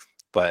defender.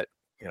 But,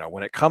 you know,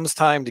 when it comes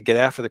time to get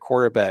after the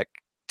quarterback,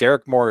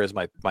 Derek Moore is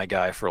my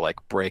guy for like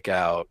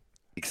breakout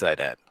side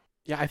end.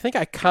 Yeah, I think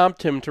I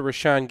comped him to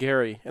Rashawn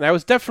Gary, and I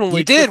was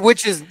definitely... You did,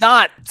 which is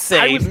not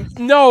sane.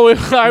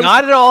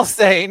 Not at all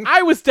sane.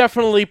 I was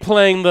definitely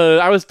playing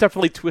I was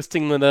definitely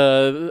twisting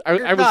the...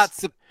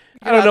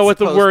 I don't know what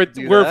the word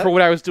for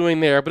what I was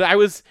doing there, but I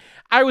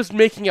was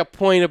making a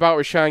point about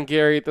Rashawn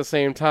Gary at the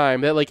same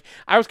time. That, like,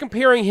 I was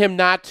comparing him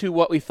not to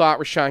what we thought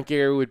Rashawn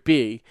Gary would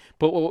be,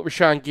 but what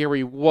Rashawn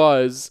Gary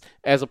was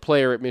as a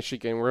player at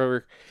Michigan,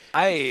 where...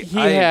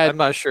 I'm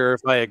not sure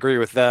if I agree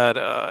with that.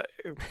 I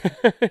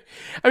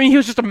mean, he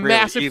was just a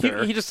massive.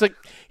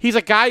 He's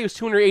a guy who's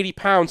 280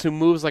 pounds who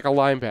moves like a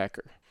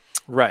linebacker.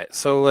 Right.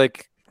 So,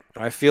 like,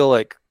 I feel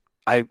like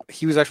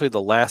he was actually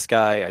the last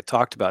guy I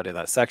talked about in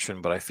that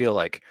section. But I feel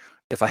like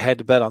if I had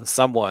to bet on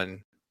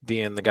someone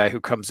being the guy who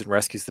comes and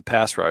rescues the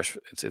pass rush,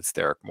 it's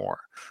Derek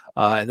Moore.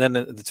 And then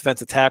the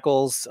defensive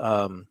tackles,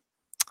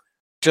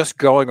 just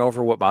going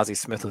over what Mazi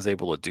Smith was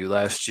able to do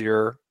last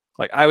year.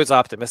 Like, I was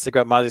optimistic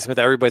about Mazi Smith.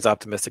 Everybody's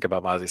optimistic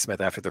about Mazi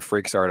Smith after the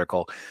Freaks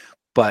article.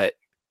 But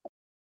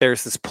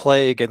there's this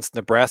play against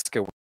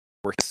Nebraska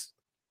where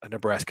a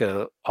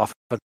Nebraska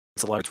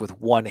offensive line with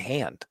one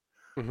hand.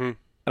 Mm-hmm.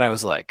 And I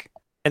was like,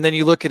 and then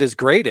you look at his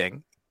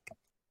grading,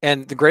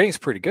 and the grading's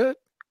pretty good.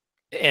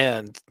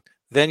 And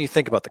then you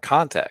think about the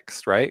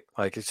context, right?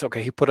 Like, it's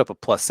okay, he put up a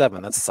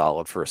 +7. That's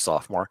solid for a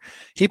sophomore.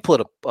 He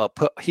put up a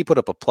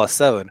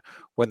 +7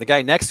 when the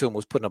guy next to him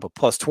was putting up a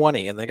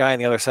 +20, and the guy on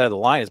the other side of the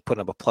line is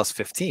putting up a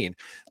 +15.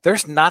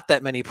 There's not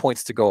that many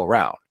points to go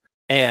around.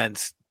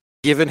 And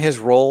given his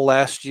role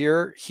last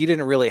year, he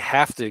didn't really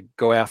have to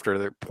go after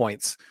the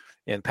points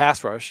in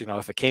pass rush. You know,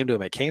 if it came to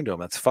him, it came to him.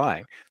 That's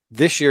fine.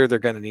 This year, they're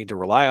going to need to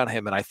rely on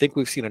him, and I think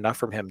we've seen enough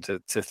from him to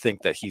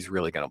think that he's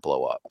really going to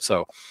blow up.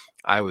 So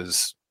I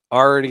was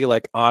already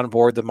like on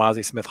board the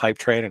Mazi Smith hype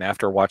train, and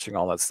after watching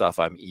all that stuff,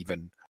 I'm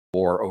even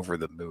more over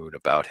the moon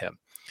about him.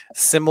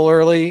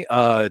 Similarly,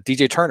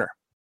 DJ Turner.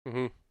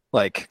 Mm-hmm.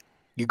 Like,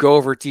 you go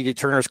over DJ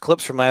Turner's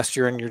clips from last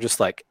year, and you're just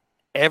like,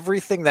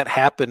 everything that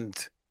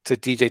happened to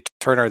DJ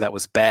Turner that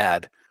was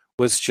bad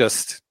was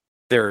just,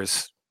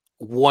 there's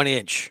 1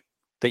 inch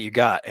that you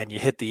got, and you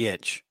hit the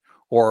inch,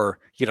 or,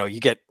 you know, you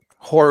get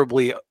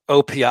horribly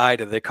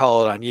OPI'd and they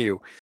call it on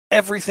you.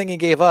 Everything he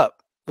gave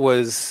up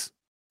was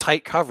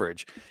tight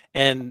coverage.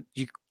 And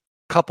you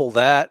couple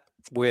that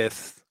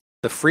with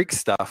the freak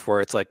stuff where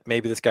it's like,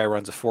 maybe this guy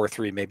runs a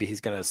 4.3, maybe he's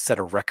going to set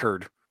a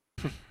record,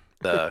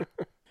 the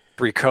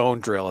 3-cone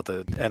drill at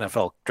the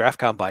NFL draft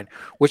combine,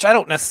 which I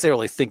don't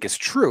necessarily think is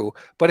true,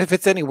 but if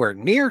it's anywhere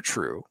near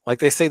true, like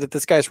they say that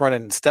this guy's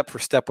running step for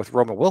step with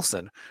Roman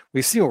Wilson,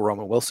 we've seen what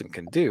Roman Wilson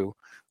can do.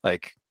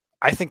 Like,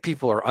 I think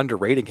people are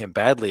underrating him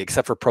badly,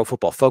 except for Pro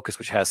Football Focus,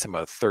 which has him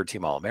a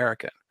third-team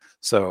All-American.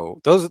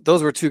 So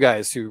those were two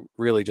guys who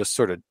really just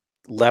sort of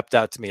leapt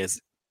out to me as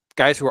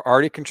guys who are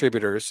already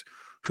contributors,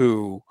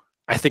 who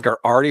I think are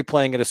already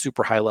playing at a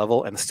super high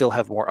level and still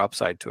have more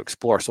upside to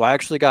explore. So I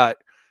actually got,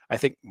 I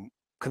think,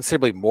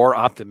 considerably more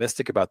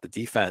optimistic about the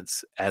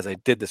defense as I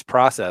did this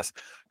process,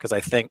 because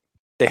I think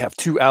they have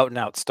two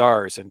out-and-out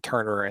stars in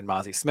Turner and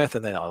Mazi Smith,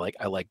 and then I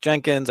like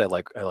Jenkins, I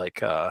like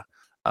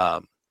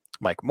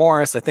Mike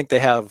Morris. I think they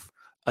have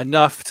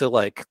enough to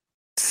like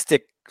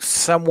stick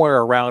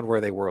somewhere around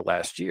where they were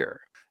last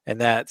year, and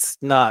that's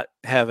not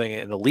having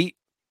an elite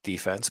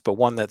defense, but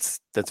one that's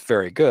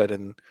very good.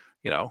 And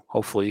you know,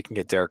 hopefully you can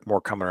get Derek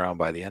Moore coming around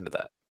by the end of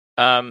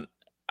that.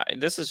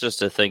 This is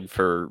just a thing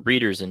for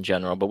readers in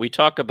general, but we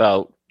talk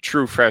about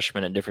true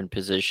freshmen at different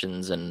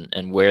positions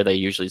and where they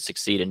usually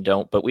succeed and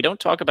don't, but we don't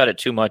talk about it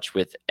too much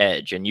with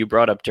edge. And you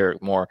brought up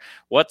Derek Moore.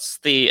 What's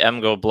the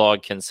MGO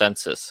blog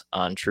consensus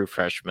on true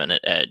freshmen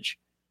at edge?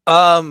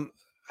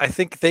 I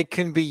think they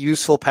can be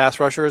useful pass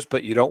rushers,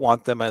 but you don't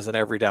want them as an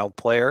every down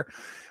player.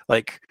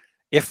 Like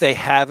if they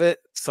have it,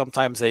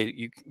 sometimes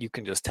you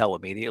can just tell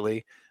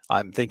immediately.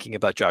 I'm thinking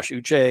about Josh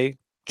Uche,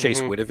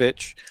 Chase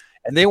Winovich,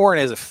 and they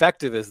weren't as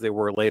effective as they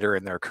were later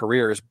in their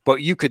careers,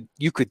 but you could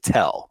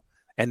tell,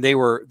 and they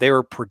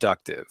were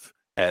productive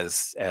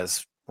as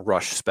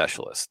rush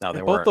specialists. Now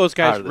they both those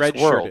guys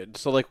redshirted,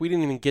 so like we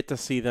didn't even get to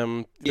see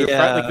them. Those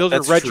are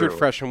redshirt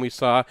freshmen we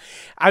saw.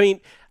 I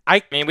mean,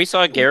 we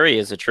saw Gary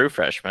as a true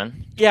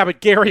freshman. Yeah, but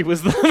Gary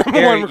was the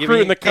number one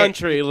recruit in the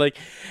country. Like,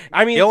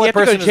 I mean, the only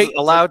person who's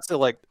allowed to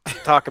like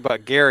talk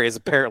about Gary is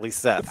apparently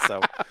Seth.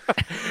 So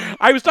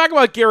I was talking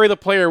about Gary, the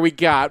player we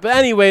got. But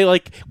anyway,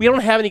 like we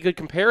don't have any good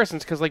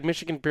comparisons because like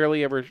Michigan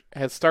barely ever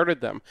has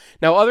started them.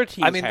 Now other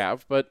teams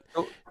have, but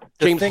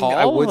James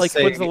Hall, like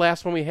when's the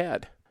last one we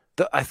had?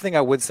 I think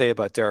I would say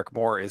about Derek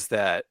Moore is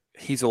that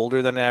he's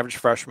older than an average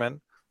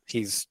freshman.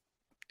 He's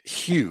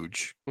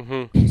huge.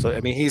 So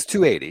I mean, he's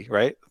 280,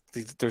 right?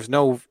 There's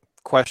no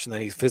question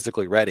that he's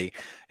physically ready,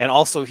 and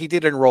also he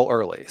did enroll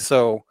early,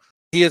 so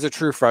he is a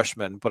true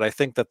freshman. But I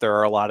think that there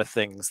are a lot of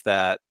things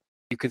that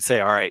you could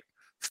say, all right,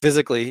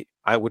 physically,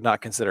 I would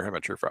not consider him a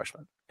true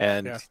freshman,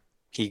 and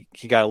he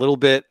got a little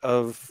bit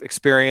of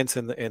experience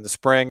in the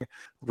spring.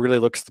 Really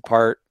looks the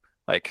part.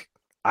 Like,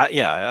 I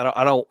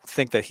don't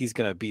think that he's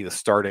going to be the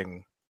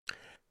starting. I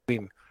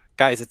mean,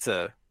 guys, it's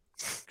a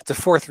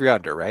 4.3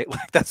 under, right?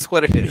 Like that's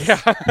what it is. Yeah.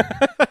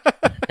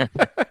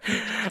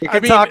 You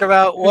can talk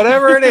about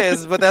whatever it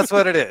is, but that's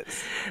what it is.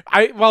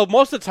 Well,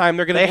 most of the time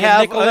they're going to be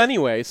nickel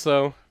anyway.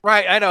 So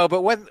right, I know,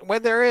 but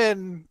when they're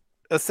in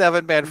a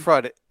 7-man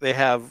front, they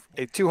have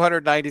a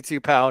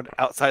 292-pound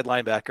outside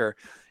linebacker,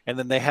 and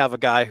then they have a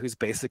guy who's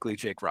basically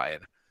Jake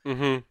Ryan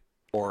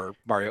or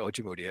Mario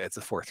Ojemudia. It's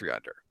a 4.3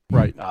 under.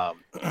 Right.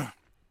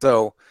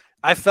 So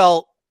I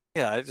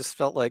just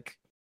felt like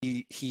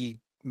he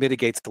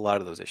mitigates a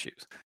lot of those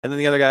issues. And then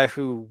the other guy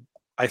who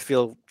I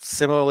feel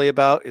similarly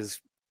about is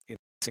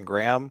Mason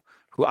Graham,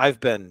 who I've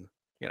been,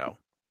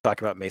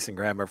 talking about Mason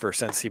Graham ever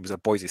since he was a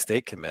Boise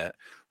State commit.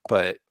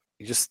 But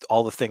just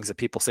all the things that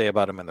people say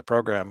about him in the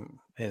program,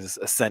 his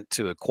ascent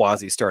to a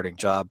quasi-starting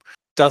job,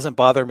 doesn't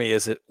bother me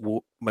as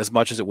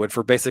much as it would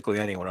for basically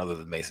anyone other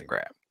than Mason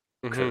Graham,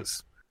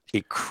 because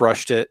he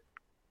crushed it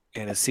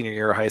in his senior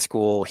year of high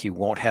school. He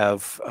won't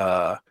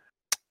have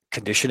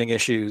conditioning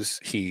issues.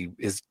 He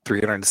is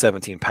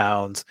 317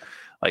 pounds.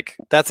 Like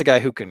that's a guy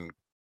who can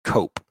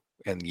cope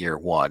in year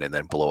one and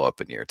then blow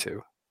up in year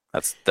two.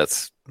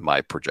 That's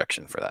my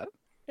projection for that.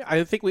 Yeah,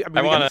 I think we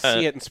want to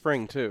see it in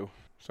spring too.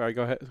 Sorry,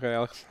 go ahead,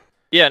 Alex.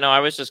 Yeah, no, I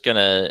was just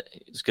gonna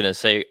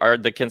say, are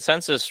the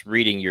consensus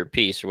reading your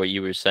piece or what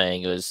you were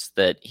saying is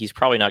that he's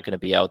probably not going to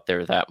be out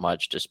there that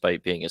much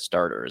despite being a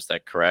starter. Is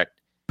that correct?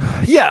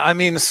 Yeah, I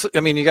mean,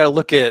 you got to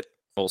look at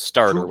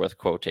starter with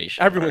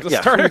quotation. Everyone's a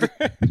starter.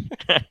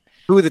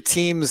 Who the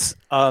teams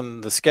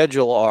on the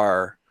schedule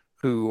are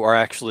who are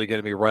actually going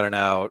to be running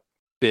out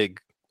big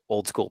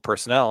old school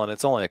personnel, and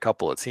it's only a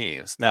couple of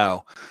teams.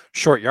 Now,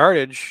 short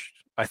yardage,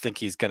 I think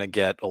he's going to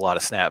get a lot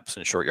of snaps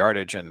in short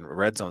yardage and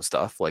red zone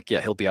stuff. Like,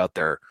 yeah, he'll be out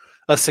there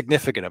a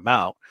significant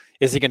amount.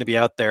 Is he going to be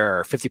out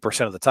there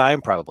 50% of the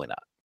time? Probably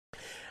not.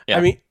 Yeah.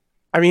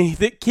 I mean,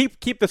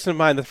 keep this in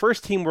mind. The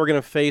first team we're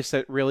going to face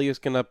that really is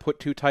going to put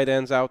two tight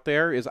ends out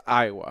there is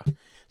Iowa.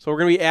 So we're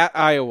going to be at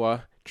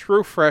Iowa,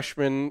 true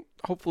freshman,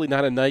 hopefully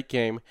not a night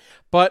game.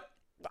 But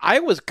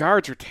Iowa's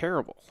guards are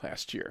terrible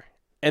last year.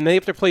 And they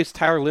have to place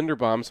Tyler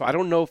Linderbaum, so I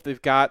don't know if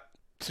they've got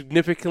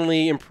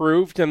significantly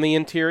improved in the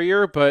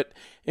interior, but,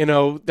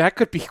 that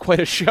could be quite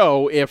a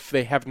show if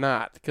they have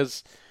not.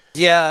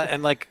 Yeah,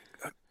 and,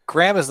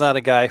 Graham is not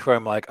a guy who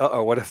I'm like,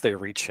 what if they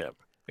reach him?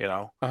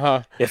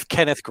 If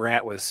Kenneth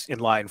Grant was in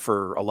line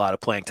for a lot of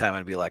playing time,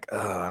 I'd be like,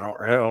 I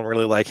don't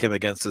really like him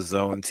against his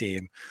zone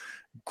team.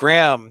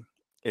 Graham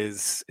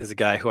is a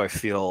guy who I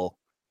feel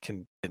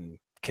can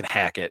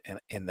hack it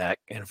in that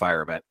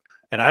environment,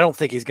 and I don't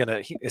think is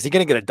he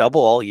gonna get a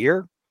double all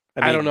year?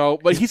 I don't know,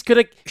 but he's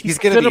gonna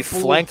be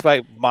flanked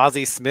by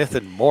Mozzie Smith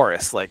and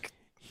Morris. Like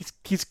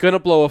he's gonna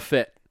blow a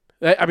fit.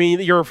 I mean,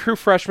 you're a true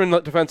freshman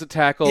defensive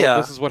tackle. Yeah.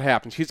 This is what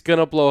happens. He's going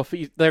to blow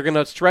a – they're going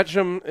to stretch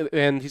him,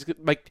 and he's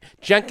like –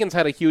 Jenkins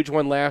had a huge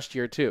one last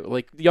year, too.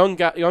 Like, young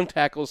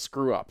tackles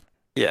screw up.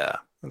 Yeah,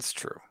 that's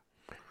true.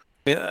 I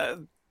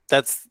mean,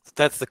 that's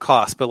the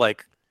cost.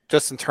 But,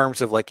 just in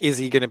terms of, is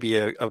he going to be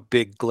a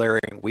big,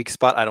 glaring weak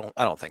spot? I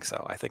don't think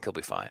so. I think he'll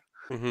be fine.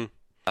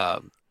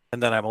 Mm-hmm.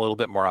 And then I'm a little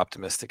bit more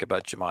optimistic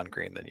about Jamon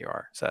Green than you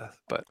are, Seth.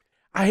 But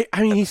I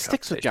mean, he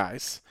sticks with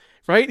guys.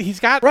 Right? He's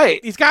got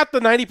the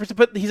 90%,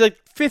 but he's a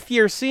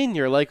fifth-year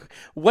senior. Like,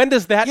 when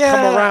does that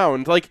come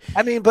around?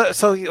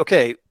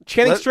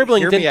 Channing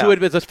Stribling didn't do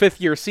it as a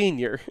fifth-year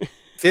senior.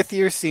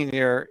 Fifth-year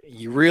senior,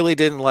 you really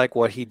didn't like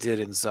what he did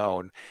in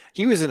zone.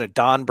 He was in a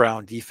Don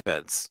Brown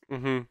defense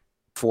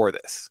for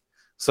this.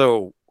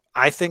 So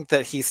I think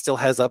that he still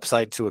has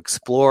upside to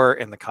explore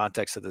in the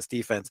context of this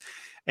defense.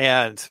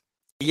 And,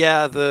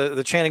 yeah,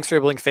 the Channing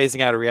Stribling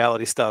phasing out of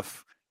reality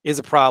stuff is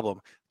a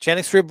problem.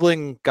 Channing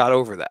Stribling got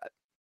over that.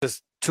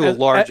 Just to a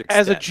large extent.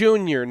 As a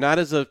junior, not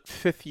as a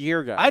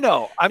fifth-year guy. I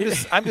know. I'm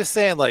just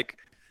saying, like,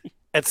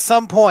 at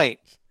some point,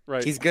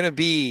 right. he's going to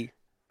be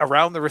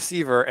around the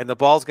receiver, and the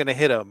ball's going to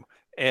hit him,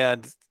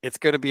 and it's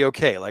going to be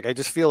okay. Like, I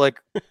just feel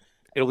like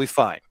it'll be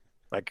fine.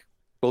 Like,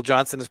 Will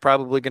Johnson is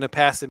probably going to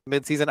pass in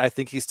midseason. I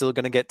think he's still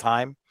going to get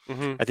time.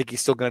 Mm-hmm. I think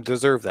he's still going to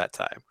deserve that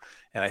time.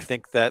 And I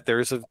think that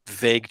there's a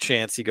vague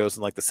chance he goes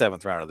in like the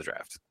 7th round of the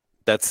draft.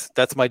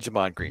 That's my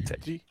Jamon Green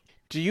take.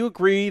 Do you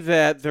agree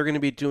that they're going to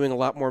be doing a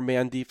lot more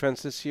man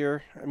defense this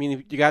year? I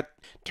mean, you got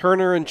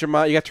Turner and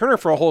Jamon. You got Turner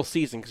for a whole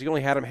season because you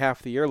only had him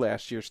half the year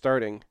last year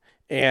starting.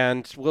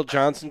 And Will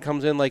Johnson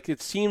comes in, like,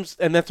 it seems,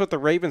 and that's what the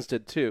Ravens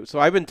did too. So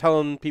I've been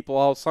telling people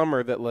all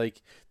summer that,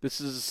 like,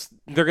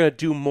 they're going to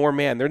do more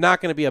man. They're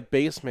not going to be a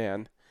base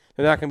man.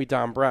 They're not going to be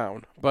Don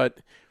Brown. But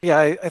yeah,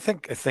 I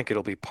think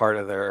it'll be part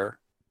of their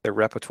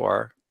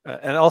repertoire.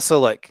 And also,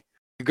 like,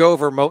 you go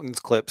over Moton's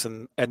clips,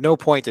 and at no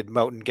point did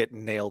Moton get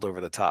nailed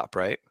over the top,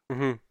 right?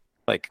 Mm-hmm.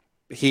 Like,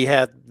 he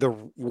had the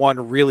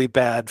one really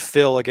bad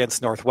fill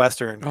against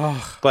Northwestern,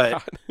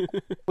 but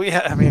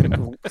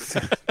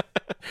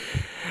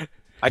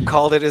I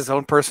called it his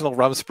own personal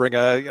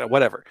Rumspringa,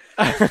 whatever.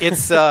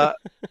 It's but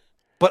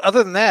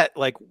other than that,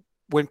 like,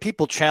 when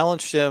people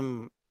challenged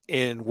him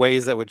in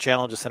ways that would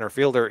challenge a center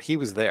fielder, he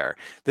was there.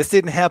 This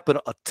didn't happen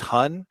a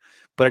ton,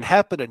 but it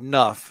happened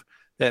enough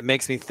that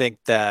makes me think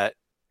that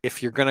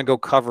if you're going to go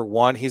cover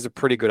one, he's a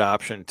pretty good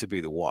option to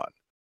be the one.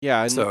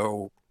 Yeah.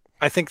 So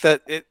I think they're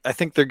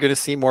going to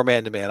see more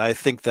man-to-man. I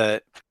think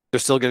that they're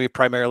still going to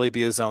primarily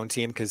be a zone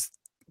team because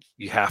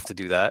you have to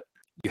do that.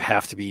 You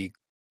have to be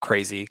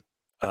crazy.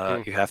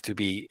 You have to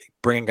be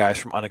bringing guys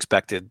from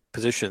unexpected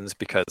positions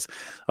because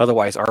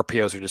otherwise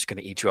RPOs are just going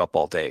to eat you up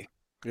all day.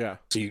 Yeah.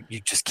 So you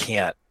just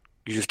can't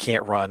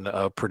run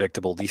a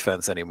predictable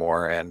defense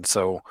anymore. And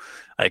so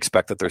I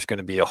expect that there's going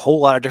to be a whole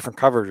lot of different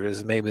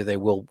coverages. Maybe they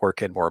will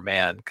work in more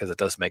man because it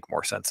does make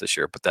more sense this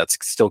year, but that's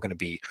still going to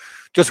be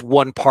just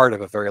one part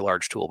of a very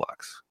large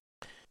toolbox.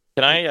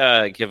 Can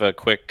I give a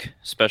quick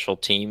special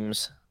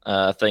teams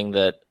thing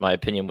that my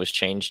opinion was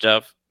changed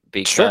of?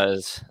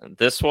 Because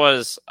this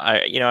was,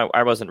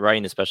 I wasn't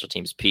writing the special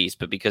teams piece,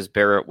 but because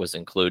Barrett was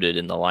included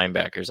in the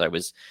linebackers, I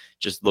was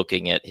just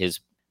looking at his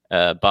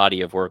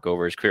body of work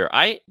over his career.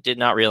 I did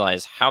not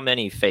realize how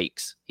many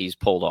fakes he's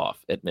pulled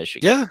off at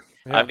Michigan. Yeah.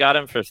 I've got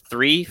him for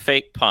 3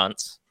 fake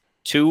punts,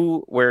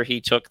 2 where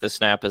he took the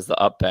snap as the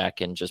up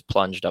back and just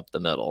plunged up the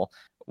middle,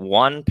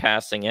 1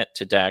 passing it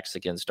to Dax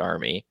against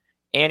Army,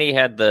 and he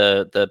had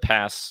the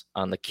pass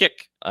on the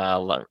kick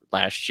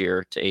last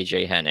year to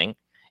AJ Henning.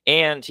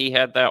 And he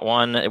had that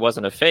one, it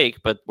wasn't a fake,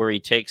 but where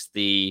he takes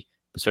the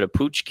sort of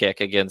pooch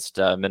kick against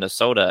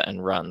Minnesota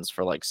and runs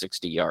for like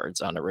 60 yards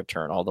on a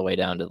return all the way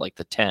down to like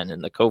the 10 in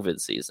the COVID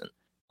season.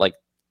 Like,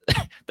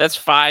 that's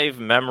 5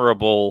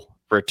 memorable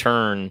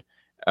return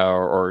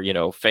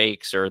or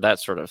fakes or that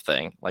sort of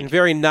thing. Like,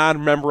 very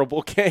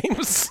non-memorable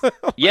games.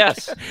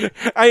 Yes.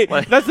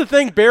 That's the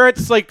thing.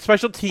 Barrett's like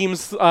special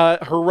teams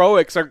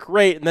heroics are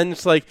great, and then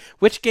it's like,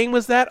 which game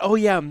was that? Oh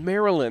yeah,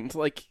 Maryland.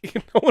 Like,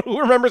 who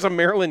remembers a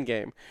Maryland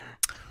game?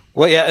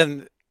 Well, yeah,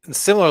 and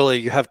similarly,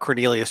 you have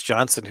Cornelius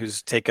Johnson,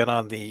 who's taken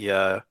on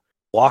the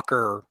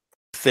Walker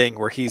thing,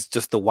 where he's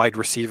just the wide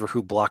receiver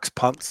who blocks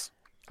punts.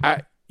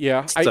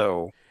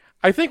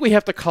 I think we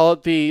have to call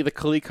it the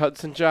Khaleke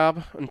Hudson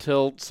job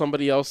until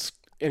somebody else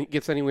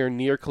gets anywhere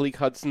near Khaleke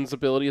Hudson's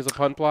ability as a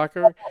punt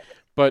blocker.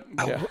 But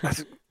yeah.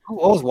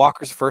 What was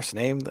Walker's first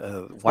name?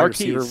 Wide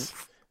receiver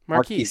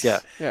Marquise.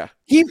 Yeah.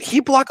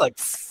 He blocked like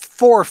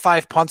 4 or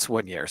 5 punts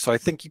one year, so I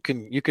think you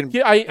can.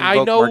 Yeah,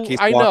 I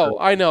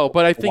know,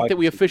 but I think that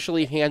we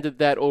officially handed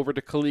that over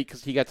to Khaleke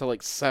because he got to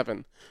like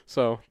 7.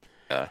 So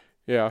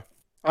yeah.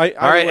 All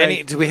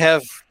right. Do we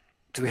have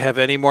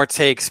any more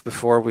takes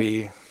before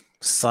we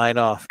sign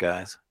off,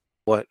 guys?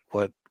 What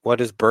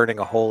is burning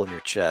a hole in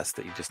your chest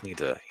that you just need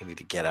to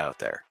get out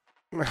there?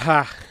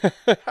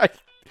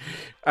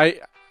 I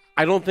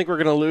don't think we're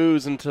gonna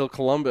lose until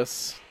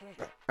Columbus.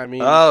 I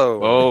mean,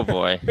 oh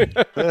boy,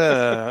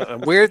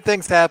 weird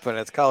things happen.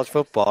 It's college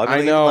football.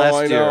 I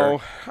know.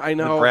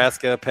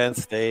 Nebraska, Penn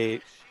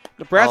State.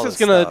 Nebraska's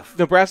gonna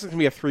be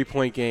a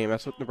 3-point game.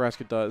 That's what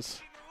Nebraska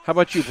does. How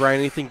about you, Brian?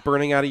 Anything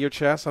burning out of your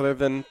chest other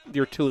than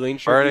your Tulane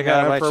shirt? Burning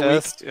out of my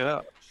chest.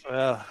 Yeah.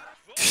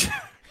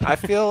 I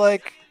feel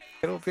like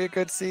it'll be a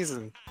good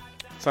season.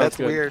 That's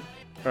good. Weird.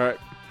 All right.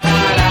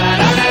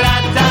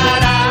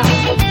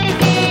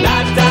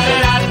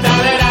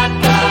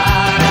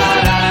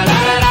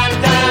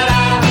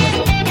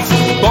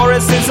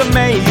 Boris is a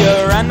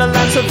mayor and a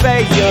land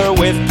surveyor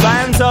with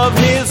plans of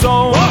his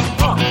own.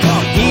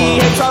 He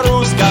hates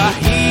Aruska,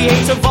 he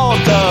hates a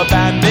vodka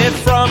bandit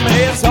from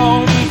his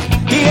home.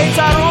 He hates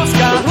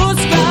Aruska,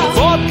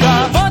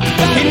 vodka.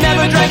 He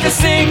never drank a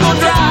single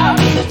drop.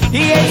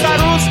 He hates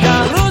Aruska.